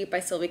Luminous Deep by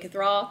Sylvie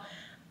Cathrall.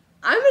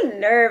 I'm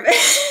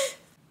nervous.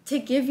 To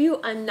give you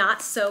a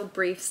not so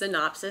brief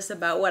synopsis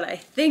about what I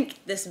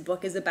think this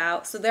book is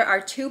about, so there are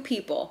 2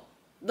 people.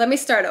 Let me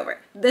start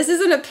over. This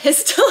is an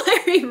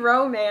epistolary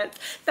romance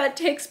that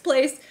takes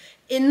place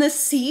in the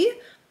sea.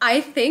 I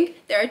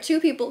think there are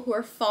 2 people who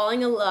are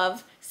falling in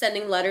love,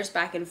 sending letters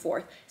back and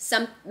forth.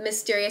 Some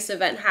mysterious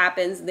event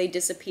happens, they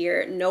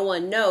disappear, no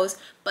one knows,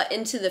 but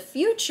into the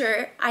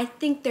future, I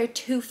think they're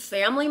 2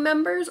 family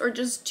members or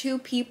just 2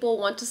 people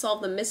want to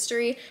solve the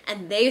mystery,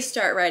 and they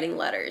start writing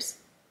letters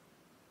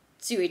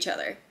to each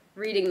other,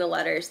 reading the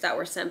letters that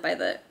were sent by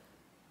the...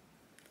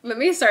 Let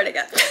me start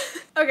again.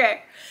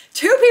 Okay,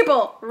 2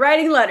 people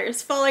writing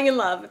letters, falling in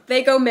love,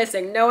 they go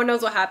missing, no one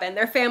knows what happened,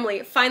 their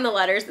family find the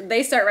letters,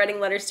 they start writing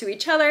letters to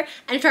each other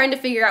and trying to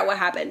figure out what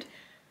happened.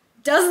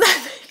 Does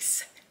that make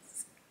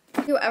sense?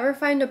 If you ever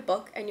find a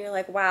book and you're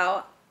like,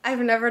 wow, I've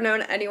never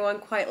known anyone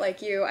quite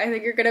like you, I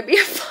think you're gonna be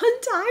a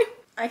fun time.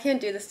 I can't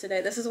do this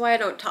today. This is why I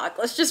don't talk.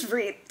 Let's just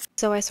read.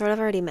 So I sort of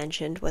already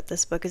mentioned what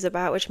this book is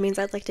about, which means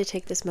I'd like to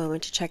take this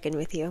moment to check in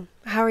with you.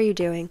 How are you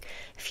doing?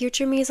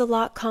 Future me is a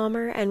lot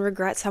calmer and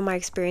regrets how my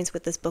experience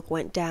with this book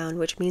went down,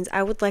 which means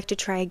I would like to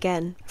try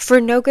again. For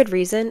no good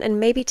reason,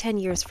 and maybe 10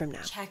 years from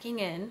now. Checking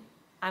in.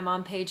 I'm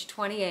on page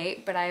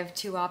 28, but I have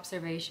 2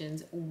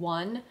 observations.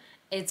 1,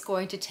 it's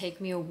going to take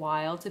me a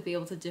while to be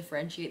able to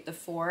differentiate the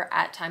 4,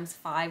 at times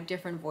 5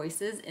 different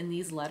voices in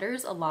these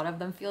letters. A lot of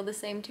them feel the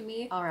same to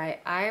me. All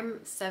right, I'm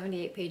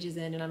 78 pages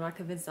in and I'm not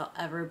convinced I'll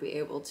ever be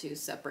able to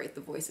separate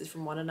the voices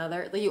from one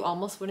another. Like, you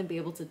almost wouldn't be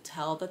able to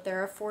tell that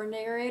there are 4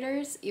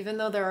 narrators. Even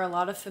though there are a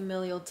lot of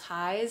familial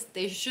ties,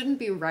 they shouldn't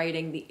be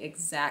writing the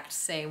exact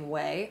same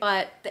way.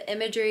 But the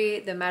imagery,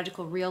 the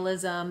magical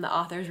realism, the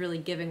author's really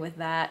giving with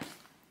that.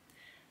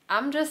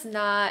 I'm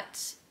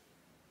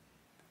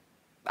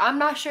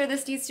not sure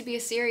this needs to be a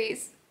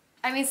series.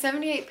 I mean,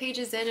 78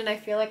 pages in and I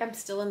feel like I'm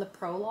still in the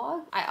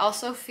prologue. I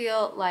also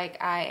feel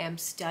like I am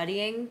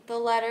studying the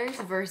letters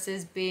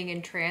versus being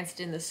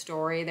entranced in the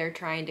story they're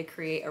trying to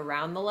create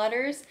around the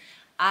letters.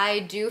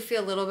 I do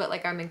feel a little bit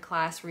like I'm in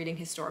class reading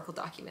historical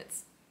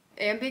documents.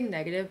 I am being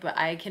negative, but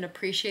I can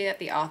appreciate that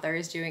the author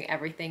is doing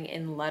everything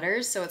in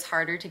letters, so it's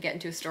harder to get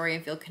into a story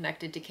and feel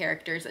connected to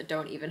characters that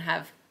don't even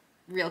have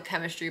real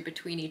chemistry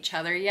between each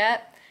other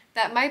yet.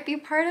 That might be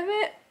part of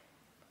it.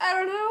 I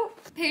don't know.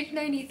 Page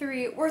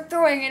 93, we're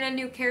throwing in a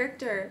new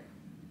character.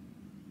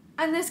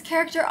 And this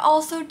character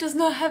also does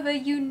not have a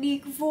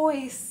unique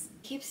voice.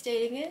 I keep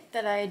stating it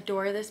that I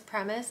adore this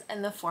premise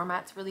and the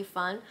format's really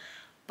fun,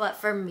 But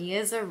for me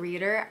as a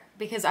reader,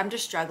 because I'm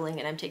just struggling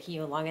and I'm taking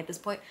you along at this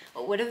point,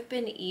 what would have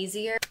been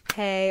easier...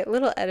 Hey,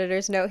 little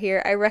editor's note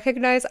here. I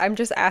recognize I'm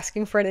just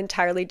asking for an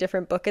entirely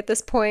different book at this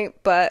point,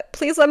 but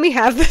please let me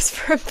have this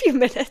for a few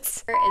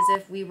minutes. Is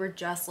if we were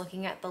just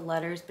looking at the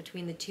letters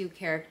between the two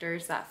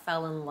characters that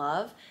fell in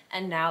love,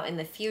 and now in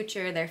the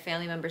future their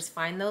family members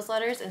find those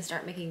letters and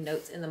start making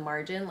notes in the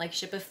margin, like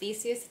Ship of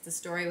Theseus. It's a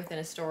story within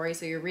a story,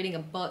 so you're reading a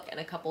book and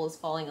a couple is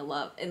falling in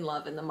love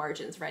in the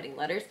margins, writing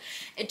letters.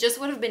 It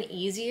just would have been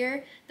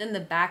easier than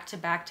the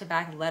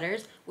back-to-back-to-back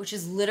letters, which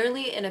is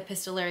literally an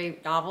epistolary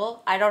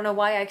novel. I don't know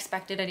why I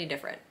expected any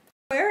different.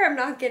 Where I'm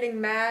not getting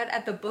mad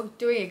at the book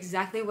doing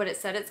exactly what it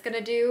said it's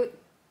gonna do,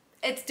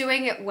 it's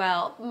doing it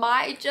well.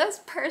 My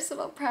just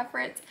personal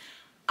preference,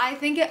 I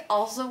think it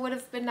also would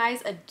have been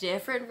nice, a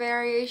different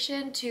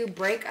variation to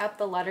break up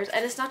the letters.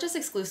 And it's not just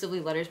exclusively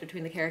letters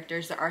between the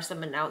characters. There are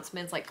some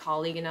announcements, like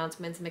colleague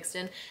announcements mixed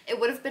in. It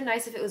would have been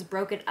nice if it was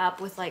broken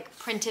up with like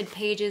printed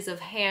pages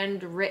of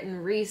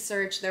handwritten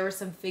research. There were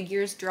some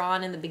figures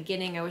drawn in the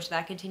beginning. I wish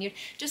that continued.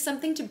 Just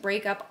something to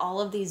break up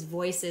all of these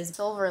voices.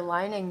 Silver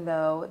lining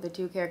though, the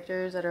two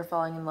characters that are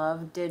falling in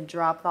love did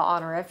drop the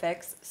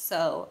honorifics,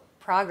 so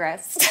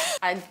progress.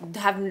 I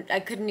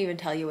couldn't even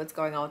tell you what's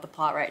going on with the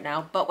plot right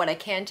now, but what I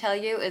can tell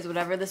you is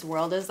whatever this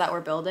world is that we're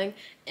building,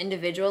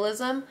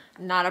 individualism,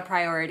 not a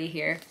priority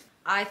here.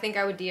 I think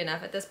I would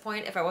DNF at this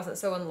point if I wasn't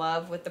so in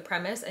love with the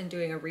premise and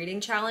doing a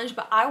reading challenge,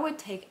 but I would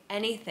take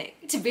anything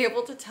to be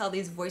able to tell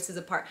these voices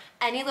apart.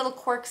 Any little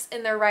quirks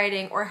in their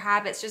writing or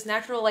habits, just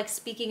natural like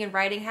speaking and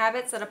writing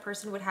habits that a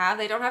person would have.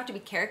 They don't have to be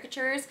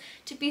caricatures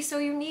to be so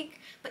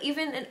unique, but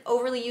even an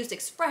overly used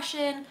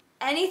expression,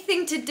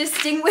 anything to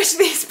distinguish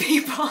these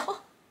people.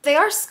 They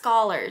are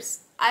scholars.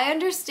 I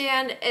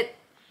understand it,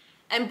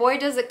 and boy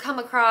does it come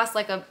across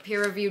like a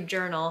peer-reviewed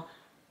journal.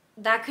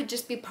 That could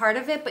just be part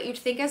of it, but you'd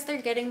think as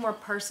they're getting more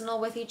personal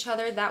with each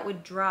other, that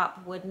would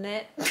drop, wouldn't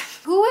it?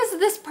 Who is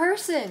this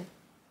person?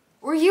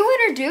 Were you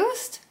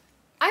introduced?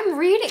 I'm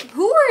reading.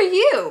 Who are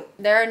you?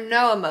 There are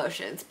no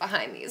emotions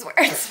behind these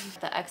words.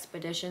 The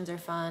expeditions are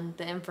fun.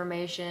 The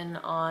information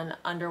on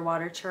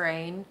underwater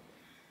terrain,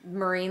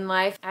 marine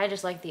life. I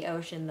just like the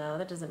ocean though.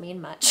 That doesn't mean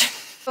much.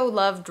 I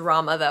love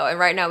drama though, and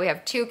right now we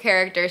have two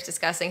characters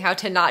discussing how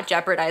to not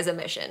jeopardize a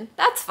mission.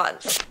 That's fun.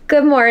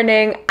 Good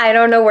morning. I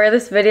don't know where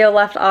this video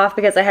left off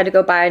because I had to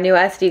go buy a new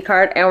SD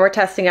card and we're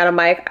testing out a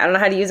mic. I don't know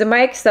how to use a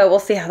mic, so we'll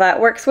see how that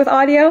works with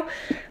audio.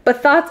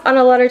 But thoughts on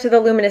A Letter to the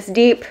Luminous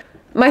Deep.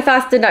 My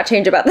thoughts did not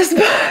change about this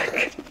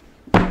book.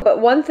 But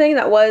one thing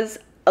that was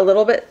a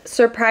little bit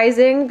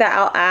surprising that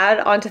I'll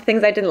add onto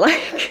things I didn't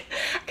like,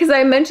 because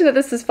I mentioned that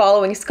this is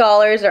following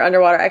scholars or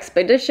underwater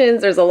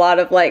expeditions. There's a lot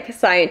of like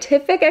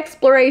scientific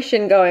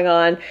exploration going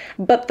on,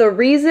 but the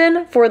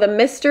reason for the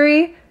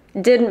mystery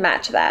didn't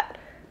match that.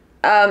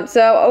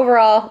 So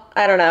overall,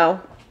 I don't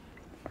know.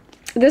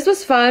 This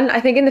was fun.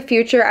 I think in the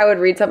future I would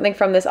read something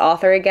from this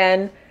author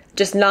again.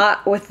 Just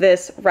not with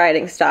this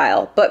writing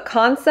style, but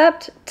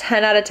concept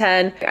 10 out of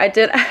 10. I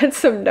did add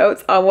some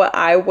notes on what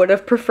I would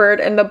have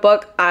preferred in the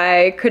book.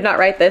 I could not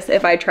write this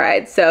if I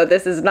tried, so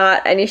this is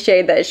not any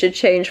shade that it should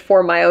change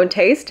for my own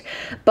taste,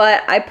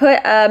 but I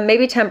put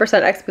maybe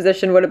 10%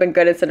 exposition would have been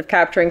good instead of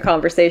capturing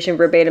conversation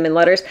verbatim in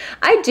letters.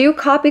 I do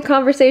copy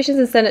conversations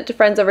and send it to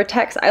friends over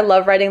text. I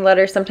love writing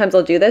letters. Sometimes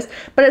I'll do this,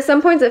 but at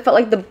some points it felt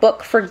like the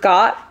book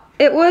forgot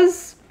it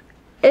was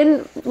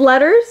in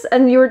letters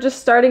and you were just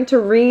starting to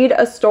read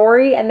a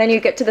story, and then you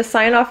get to the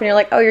sign off and you're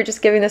like, oh, you're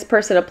just giving this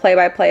person a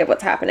play-by-play of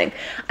what's happening.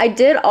 I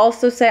did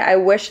also say I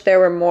wish there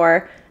were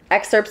more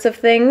excerpts of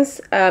things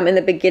in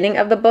the beginning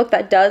of the book.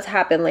 That does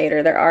happen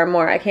later. There are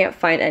more. I can't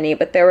find any,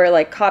 but there were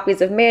like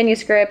copies of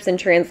manuscripts and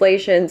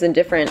translations and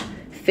different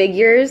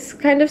figures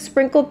kind of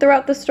sprinkled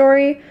throughout the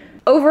story.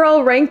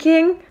 Overall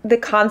ranking, the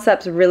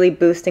concept's really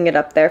boosting it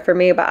up there for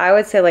me, but I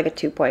would say like a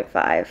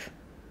 2.5.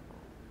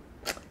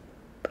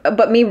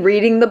 But me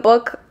reading the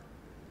book,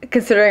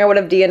 considering I would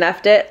have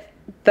DNF'd it,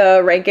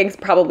 the ranking's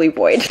probably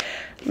void.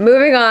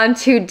 Moving on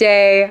to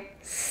day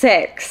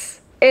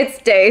 6.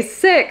 It's day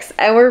 6,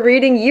 and we're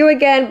reading You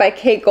Again by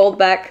Kate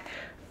Goldbeck.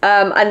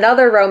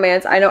 Another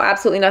romance I know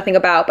absolutely nothing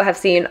about, but have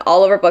seen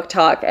all over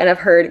BookTok and have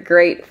heard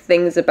great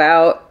things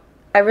about.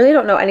 I really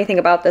don't know anything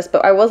about this,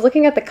 but I was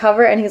looking at the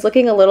cover and he's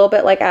looking a little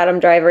bit like Adam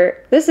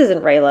Driver. This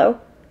isn't Raylo.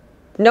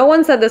 No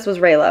one said this was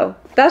Raylo.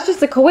 That's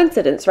just a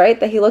coincidence, right?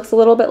 That he looks a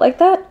little bit like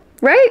that?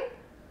 Right?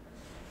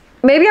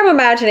 Maybe I'm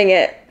imagining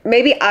it.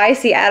 Maybe I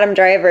see Adam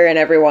Driver in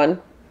everyone.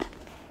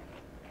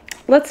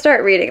 Let's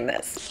start reading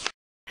this.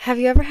 Have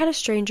you ever had a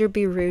stranger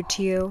be rude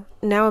to you?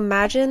 Now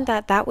imagine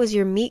that that was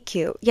your meet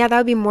cute. Yeah, that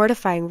would be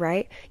mortifying,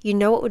 right? You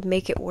know what would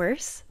make it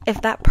worse?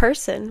 If that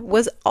person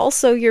was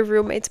also your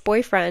roommate's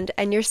boyfriend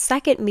and your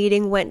second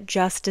meeting went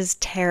just as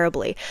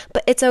terribly.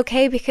 But it's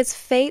okay because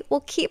fate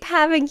will keep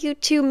having you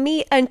two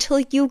meet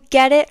until you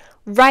get it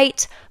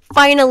right.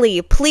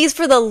 Finally, please,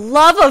 for the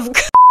love of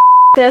God.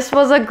 This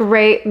was a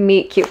great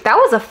meet cute. That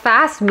was a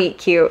fast meet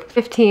cute.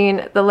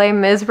 15, the Les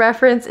Mis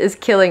reference is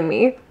killing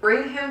me.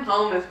 Bring him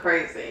home is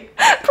crazy.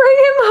 Bring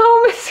him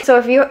home. So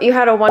if you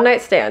had a one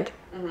night stand,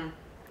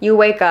 you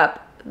wake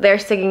up, they're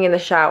singing in the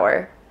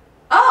shower.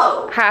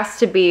 Oh. Has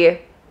to be.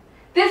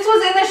 This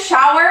was in the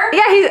shower?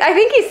 Yeah, I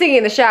think he's singing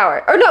in the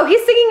shower. Or no,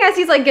 he's singing as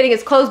he's like getting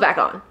his clothes back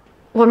on.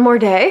 One more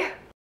day?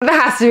 That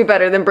has to be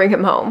better than Bring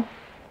Him Home.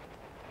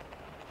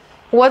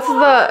 What's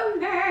the...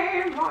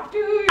 Day, what do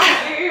you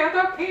hear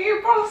the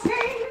people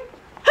sing?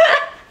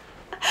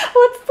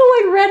 What's the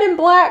like red and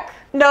black?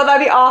 No,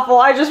 that'd be awful.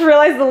 I just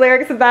realized the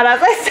lyrics of that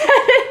as I said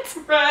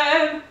it.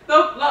 Red,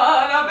 the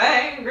blood of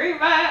angry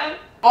men.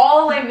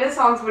 All Les Mis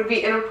songs would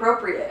be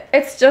inappropriate.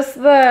 It's just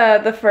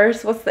the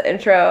first, what's the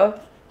intro?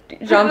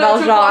 Jean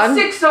Valjean.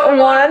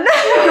 601.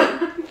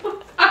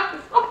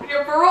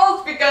 Your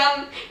parole's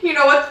begun. You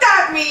know what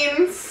that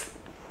means.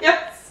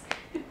 Yes.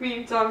 It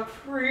means I'm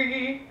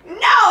free.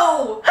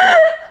 No!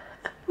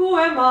 Who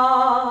am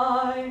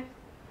I?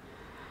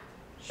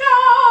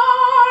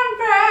 Jean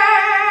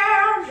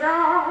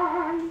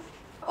Valjean.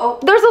 Oh.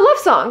 There's a love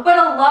song. But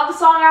a love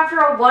song after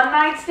a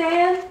one-night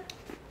stand?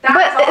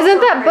 But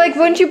isn't that, like,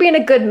 wouldn't you be in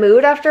a good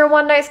mood after a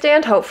one-night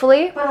stand,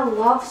 hopefully? But a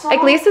love song?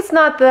 At least it's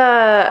not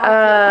the,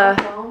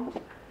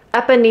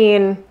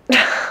 Eponine.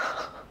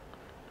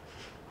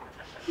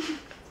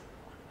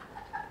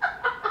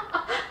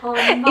 Oh,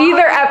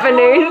 either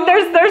Eponine.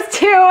 There's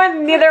two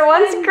and neither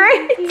one's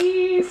great.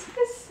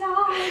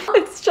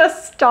 It's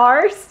just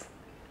stars.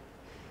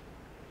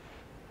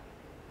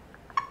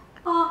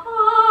 A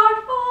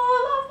heart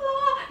full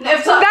of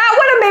love. That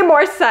would have made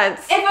more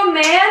sense.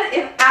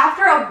 If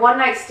after a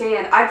one-night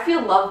stand, I'd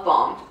feel love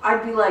bombed.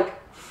 I'd be like,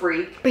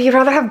 freak. But you'd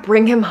rather have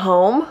Bring Him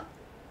Home?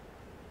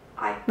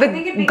 I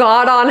think it'd be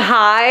God on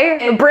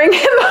high? Bring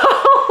Him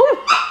Home?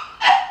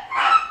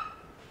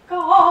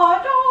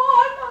 God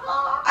on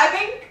high. I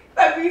think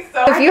that'd be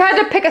so... If you had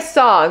to pick a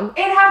song...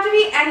 It'd have to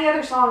be any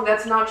other song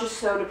that's not just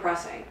so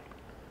depressing.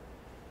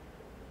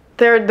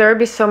 There would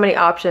be so many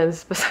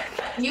options besides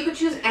that. You could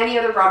choose any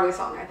other Broadway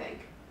song, I think.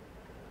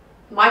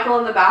 Michael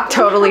in the bathroom.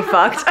 Totally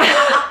fucked.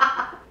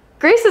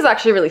 Grease is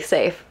actually really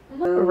safe.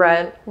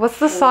 Red. What's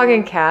the song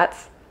in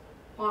Cats?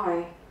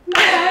 Why?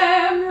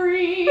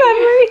 Memories.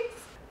 Memories.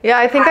 Yeah,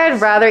 I think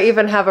I'd rather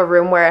even have a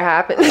room where it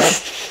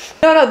happens.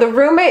 No, the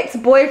roommate's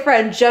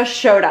boyfriend just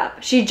showed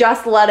up. She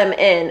just let him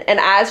in, and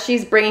as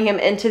she's bringing him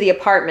into the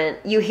apartment,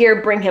 you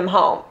hear Bring Him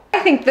Home. I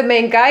think the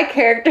main guy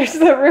character's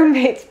the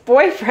roommate's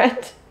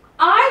boyfriend.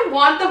 I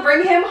want the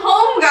Bring Him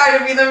Home guy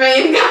to be the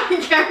main guy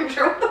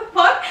character. What the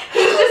fuck?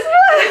 He's just...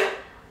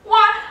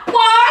 Why?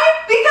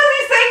 Because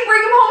he's saying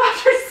bring him home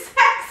after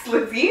sex,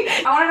 Lizzie.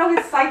 I want to know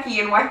his psyche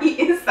and why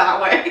he is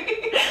that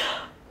way.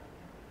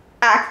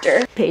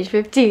 Actor. Page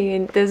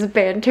 15. This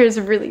banter's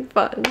really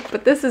fun,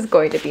 but this is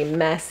going to be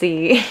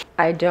messy.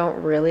 I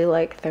don't really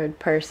like third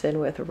person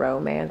with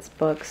romance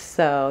books,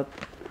 so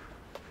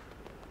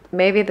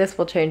maybe this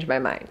will change my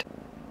mind.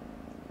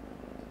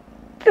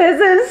 This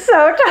is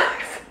so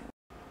toxic.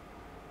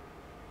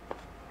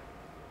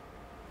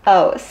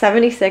 Oh,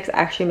 76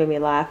 actually made me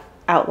laugh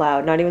out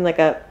loud, not even like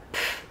a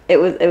it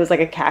was like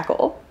a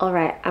cackle. All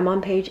right, I'm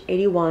on page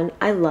 81.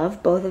 I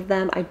love both of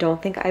them. I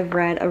don't think I've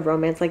read a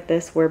romance like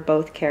this where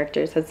both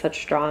characters had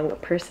such strong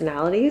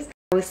personalities.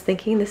 I was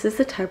thinking this is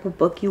the type of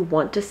book you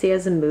want to see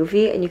as a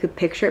movie and you could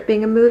picture it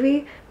being a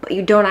movie, but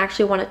you don't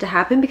actually want it to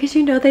happen because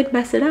you know they'd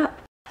mess it up.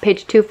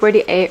 Page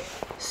 248,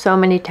 so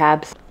many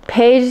tabs.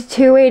 Page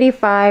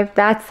 285,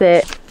 that's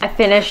it. I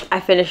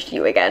finished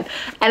You Again.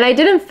 And I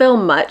didn't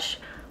film much.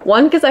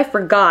 One, because I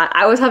forgot.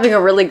 I was having a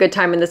really good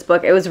time in this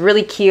book. It was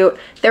really cute.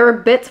 There were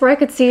bits where I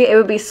could see it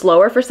would be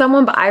slower for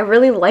someone, but I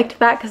really liked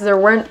that because there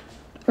weren't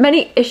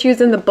many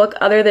issues in the book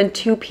other than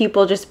two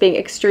people just being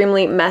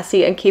extremely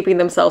messy and keeping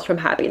themselves from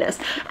happiness.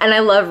 And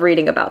I love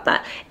reading about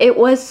that. It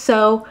was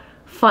so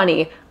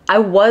funny. I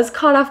was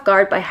caught off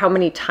guard by how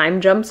many time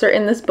jumps are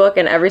in this book,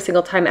 and every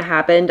single time it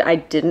happened, I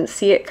didn't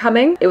see it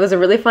coming. It was a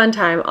really fun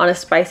time on a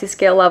spicy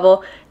scale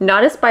level.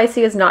 Not as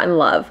spicy as Not in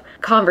Love.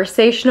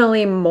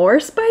 Conversationally more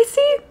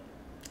spicy,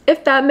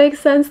 if that makes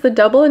sense. The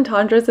double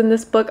entendres in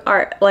this book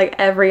are like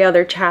every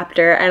other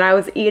chapter, and I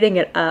was eating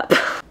it up.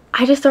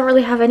 I just don't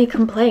really have any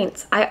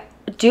complaints. I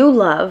do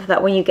love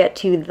that when you get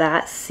to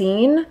that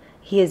scene,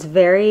 he is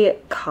very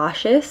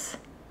cautious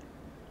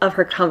of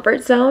her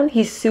comfort zone.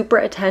 He's super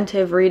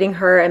attentive reading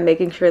her and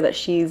making sure that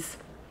she's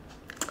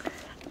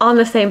on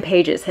the same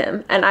page as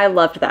him. And I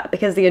loved that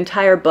because the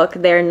entire book,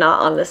 they're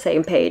not on the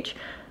same page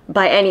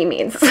by any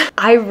means.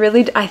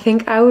 I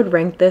think I would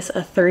rank this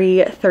a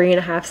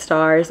 3.5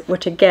 stars,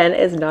 which again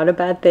is not a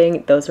bad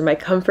thing. Those are my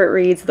comfort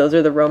reads. Those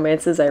are the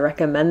romances I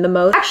recommend the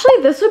most.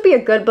 Actually, this would be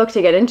a good book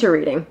to get into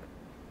reading.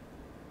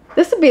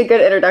 This would be a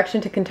good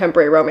introduction to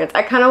contemporary romance.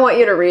 I kind of want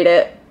you to read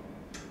it.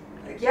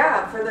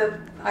 Yeah, for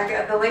I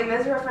got the Les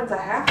Mis reference I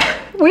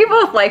have. We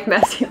both like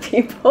messy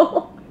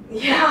people.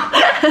 Yeah.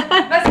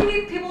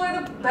 Messy people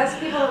are the best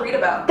people to read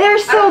about. They're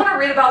so... I don't want to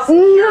read about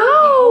secure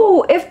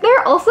people. If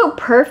they're also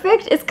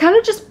perfect, it's kind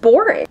of just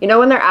boring. You know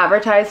when they're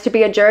advertised to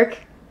be a jerk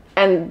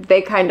and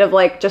they kind of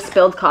like just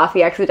spilled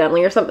coffee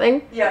accidentally or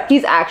something? Yeah.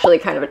 He's actually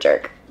kind of a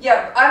jerk.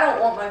 Yeah, I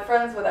don't want my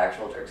friends with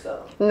actual jerks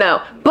though.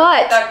 No,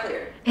 but that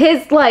clear.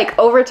 His like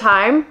over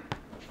time,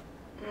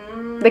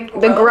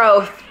 the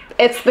growth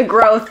It's the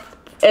growth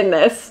in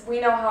this. We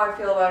know how I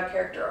feel about a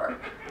character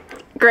arc.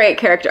 Great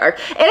character arc.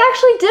 It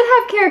actually did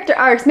have character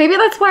arcs. Maybe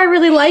that's why I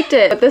really liked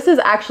it. But this is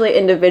actually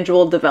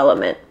individual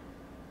development.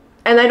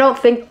 And I don't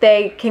think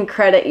they can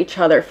credit each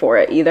other for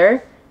it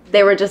either.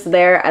 They were just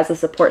there as a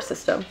support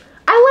system.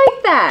 I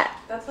like that.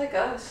 That's like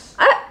us.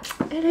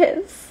 It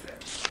is.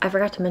 I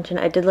forgot to mention,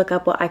 I did look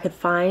up what I could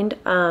find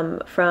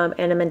from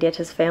Ana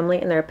Mendieta's family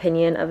and their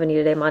opinion of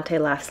Anita de Monte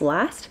Laughs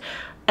Last.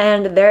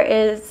 And there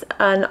is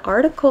an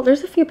article,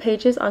 there's a few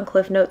pages on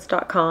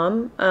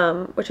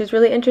cliffnotes.com, which is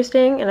really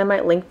interesting, and I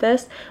might link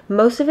this.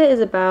 Most of it is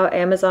about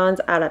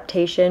Amazon's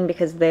adaptation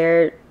because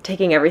they're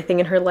taking everything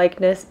in her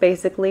likeness,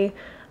 basically.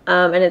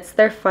 And it's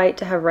their fight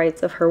to have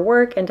rights of her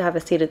work and to have a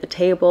seat at the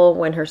table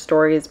when her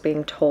story is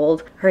being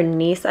told. Her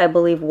niece, I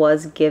believe,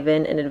 was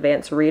given an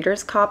advanced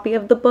reader's copy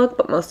of the book,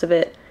 but most of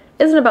it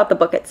isn't about the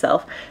book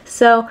itself.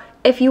 So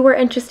if you were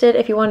interested,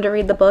 if you wanted to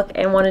read the book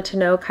and wanted to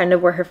know kind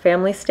of where her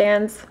family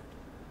stands,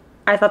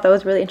 I thought that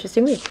was really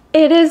interesting read.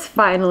 It is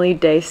finally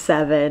day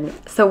 7,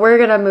 so we're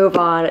gonna move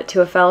on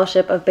to A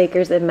Fellowship of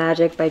Bakers and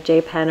Magic by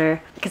Jay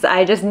Penner because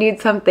I just need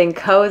something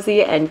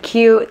cozy and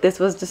cute. This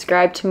was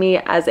described to me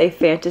as a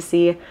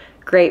fantasy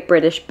Great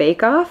British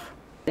Bake Off.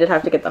 I did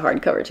have to get the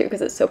hardcover too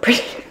because it's so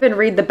pretty. And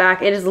read the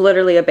back, it is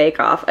literally a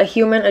bake-off. A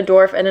human, a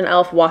dwarf, and an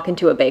elf walk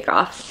into a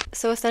bake-off.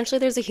 So essentially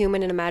there's a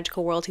human in a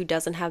magical world who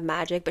doesn't have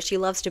magic, but she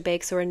loves to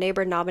bake, so her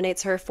neighbor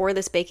nominates her for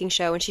this baking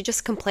show and she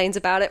just complains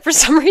about it for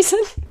some reason.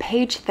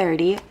 Page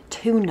 30,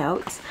 2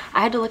 notes.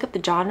 I had to look up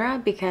the genre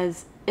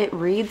because it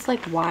reads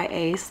like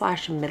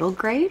YA/middle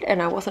grade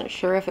and I wasn't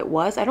sure if it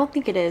was. I don't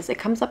think it is. It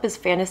comes up as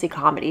fantasy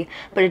comedy,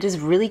 but it is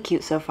really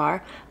cute so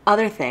far.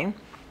 Other thing,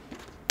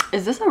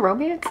 is this a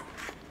romance?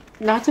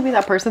 Not to be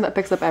that person that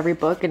picks up every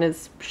book and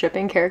is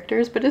shipping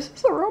characters, but is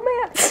this a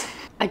romance?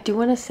 I do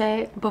want to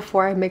say,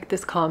 before I make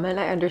this comment,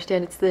 I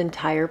understand it's the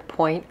entire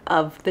point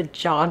of the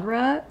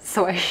genre,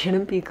 so I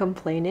shouldn't be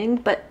complaining,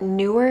 but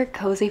newer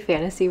cozy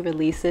fantasy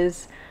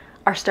releases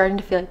are starting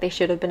to feel like they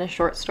should have been a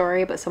short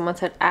story, but someone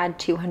said add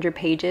 200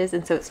 pages,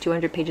 and so it's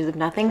 200 pages of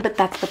nothing, but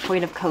that's the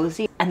point of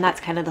cozy, and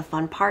that's kind of the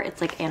fun part.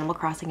 It's like Animal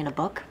Crossing in a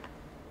book.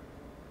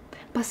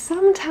 But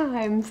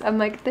sometimes I'm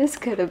like, this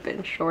could have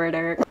been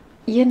shorter.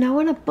 You know,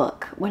 in a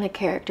book, when a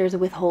character is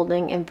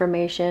withholding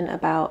information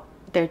about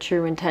their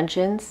true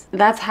intentions,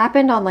 that's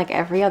happened on like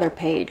every other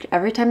page.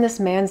 Every time this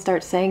man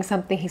starts saying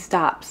something, he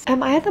stops.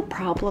 Am I the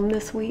problem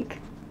this week?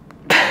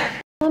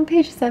 On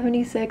page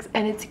 76,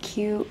 and it's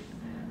cute.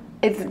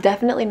 It's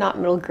definitely not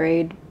middle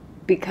grade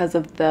because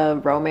of the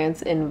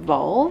romance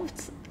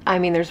involved. I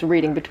mean, there's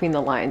reading between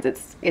the lines.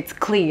 It's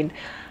clean,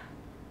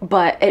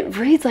 but it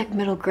reads like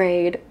middle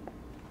grade.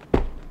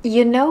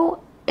 You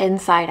know,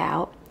 Inside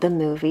Out, the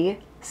movie,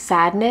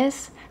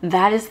 Sadness,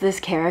 that is this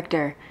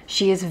character.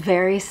 She is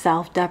very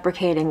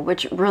self-deprecating,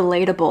 which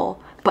relatable,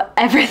 but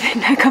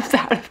everything that comes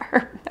out of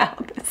her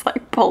mouth is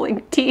like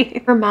pulling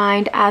teeth. Her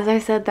mind, as I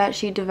said, that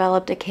she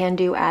developed a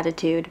can-do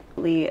attitude.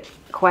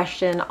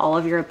 Question all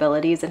of your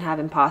abilities and have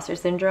imposter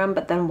syndrome,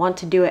 but then want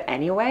to do it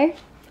anyway.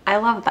 I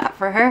love that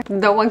for her.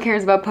 No one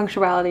cares about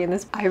punctuality in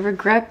this. I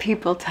regret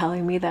people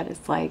telling me that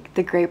it's like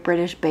the Great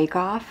British Bake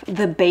Off.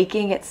 The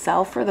baking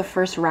itself for the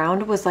first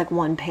round was like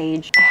 1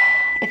 page.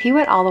 If he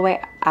went all the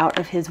way out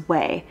of his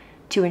way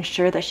to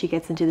ensure that she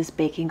gets into this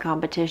baking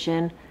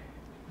competition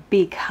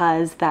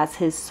because that's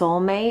his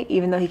soulmate,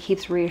 even though he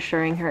keeps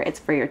reassuring her it's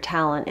for your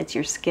talent, it's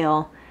your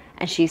skill,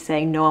 and she's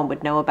saying no one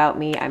would know about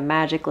me, I'm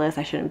magicless,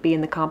 I shouldn't be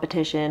in the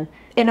competition.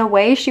 In a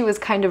way, she was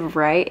kind of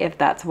right if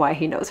that's why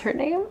he knows her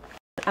name.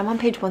 I'm on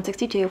page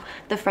 162.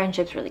 The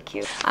friendship's really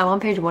cute. I'm on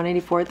page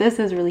 184. This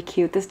is really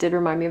cute. This did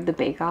remind me of the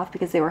Bake Off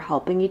because they were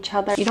helping each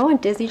other. You know, on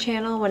Disney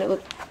Channel, when it was,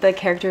 the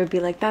character would be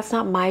like, that's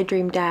not my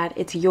dream, dad,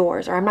 it's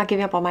yours, or I'm not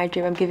giving up on my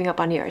dream, I'm giving up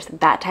on yours.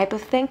 That type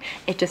of thing.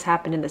 It just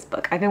happened in this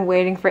book. I've been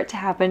waiting for it to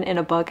happen in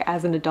a book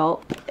as an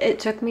adult. It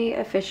took me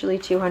officially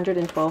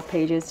 212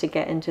 pages to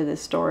get into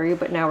this story,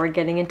 but now we're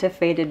getting into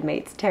fated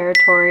mates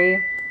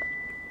territory.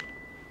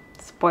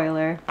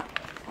 Spoiler.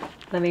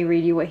 Let me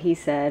read you what he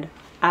said.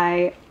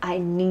 I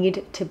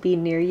need to be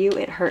near you.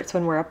 It hurts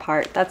when we're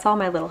apart. That's all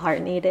my little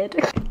heart needed.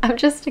 I'm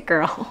just a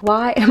girl.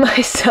 Why am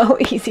I so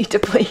easy to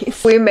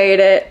please? We made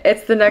it.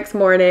 It's the next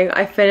morning.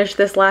 I finished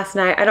this last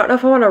night. I don't know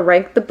if I want to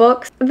rank the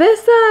books.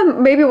 This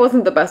maybe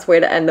wasn't the best way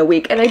to end the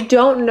week, and I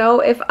don't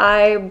know if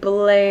I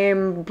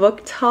blame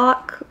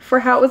BookTok for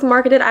how it was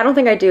marketed. I don't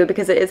think I do,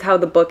 because it is how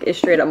the book is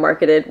straight up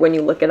marketed when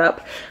you look it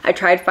up. I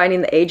tried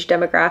finding the age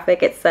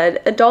demographic. It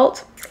said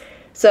adult.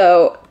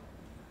 So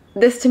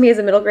this to me is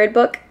a middle grade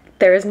book.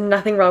 There is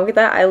nothing wrong with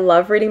that. I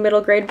love reading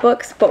middle grade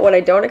books, but what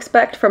I don't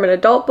expect from an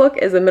adult book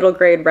is a middle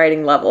grade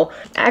writing level.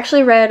 I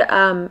actually read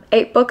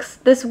 8 books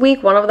this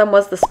week. One of them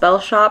was The Spell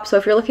Shop. So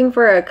if you're looking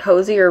for a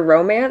cozier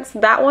romance,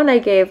 that one I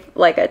gave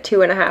like a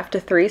 2.5 to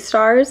 3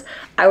 stars.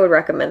 I would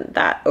recommend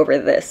that over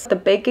this. The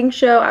baking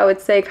show, I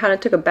would say, kind of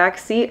took a back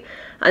seat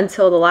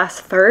until the last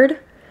third.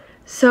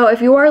 So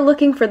if you are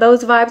looking for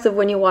those vibes of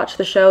when you watch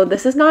the show,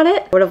 this is not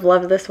it. I would have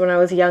loved this when I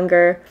was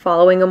younger,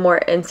 following a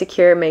more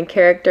insecure main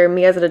character.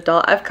 Me as an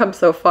adult, I've come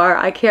so far.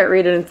 I can't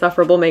read an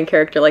insufferable main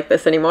character like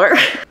this anymore.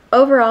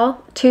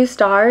 Overall, 2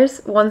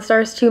 stars. 1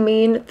 star is too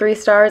mean, 3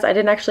 stars. I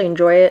didn't actually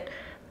enjoy it.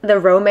 The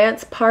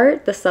romance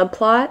part, the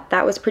subplot,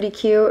 that was pretty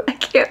cute. I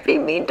can't be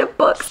mean to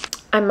books.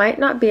 I might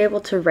not be able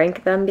to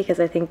rank them because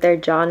I think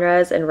their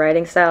genres and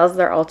writing styles,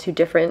 they're all too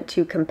different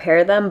to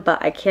compare them,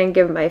 but I can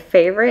give my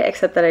favorite,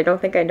 except that I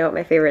don't think I know what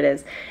my favorite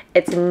is.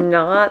 It's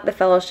not The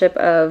Fellowship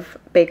of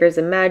Bakers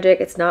and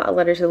Magic. It's not A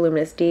Letter to the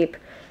Luminous Deep.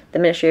 The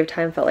Ministry of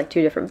Time felt like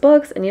 2 different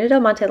books. Anita Del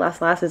Monte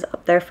Last is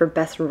up there for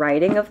best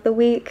writing of the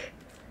week,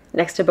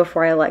 next to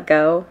Before I Let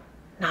Go.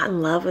 Not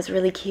in Love was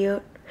really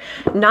cute.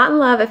 Not in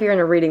Love, if you're in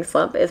a reading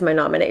slump, is my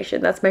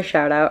nomination. That's my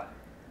shout out.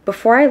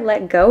 Before I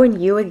Let Go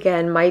and You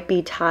Again might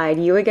be tied.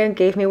 You Again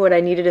gave me what I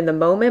needed in the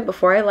moment.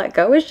 Before I Let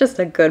Go is just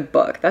a good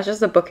book. That's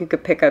just a book you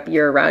could pick up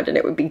year-round and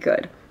it would be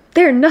good.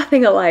 They're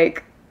nothing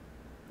alike,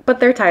 but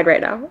they're tied right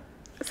now.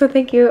 So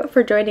thank you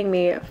for joining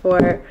me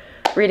for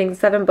reading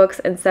 7 books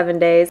in 7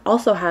 days.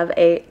 Also have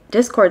a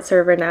Discord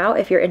server now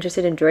if you're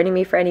interested in joining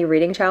me for any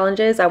reading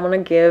challenges. I want to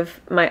give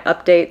my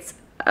updates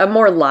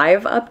more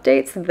live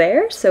updates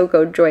there, so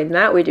go join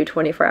that. We do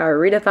 24-hour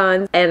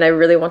readathons, and I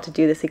really want to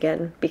do this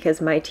again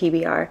because my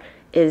TBR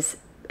it's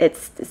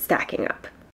stacking up.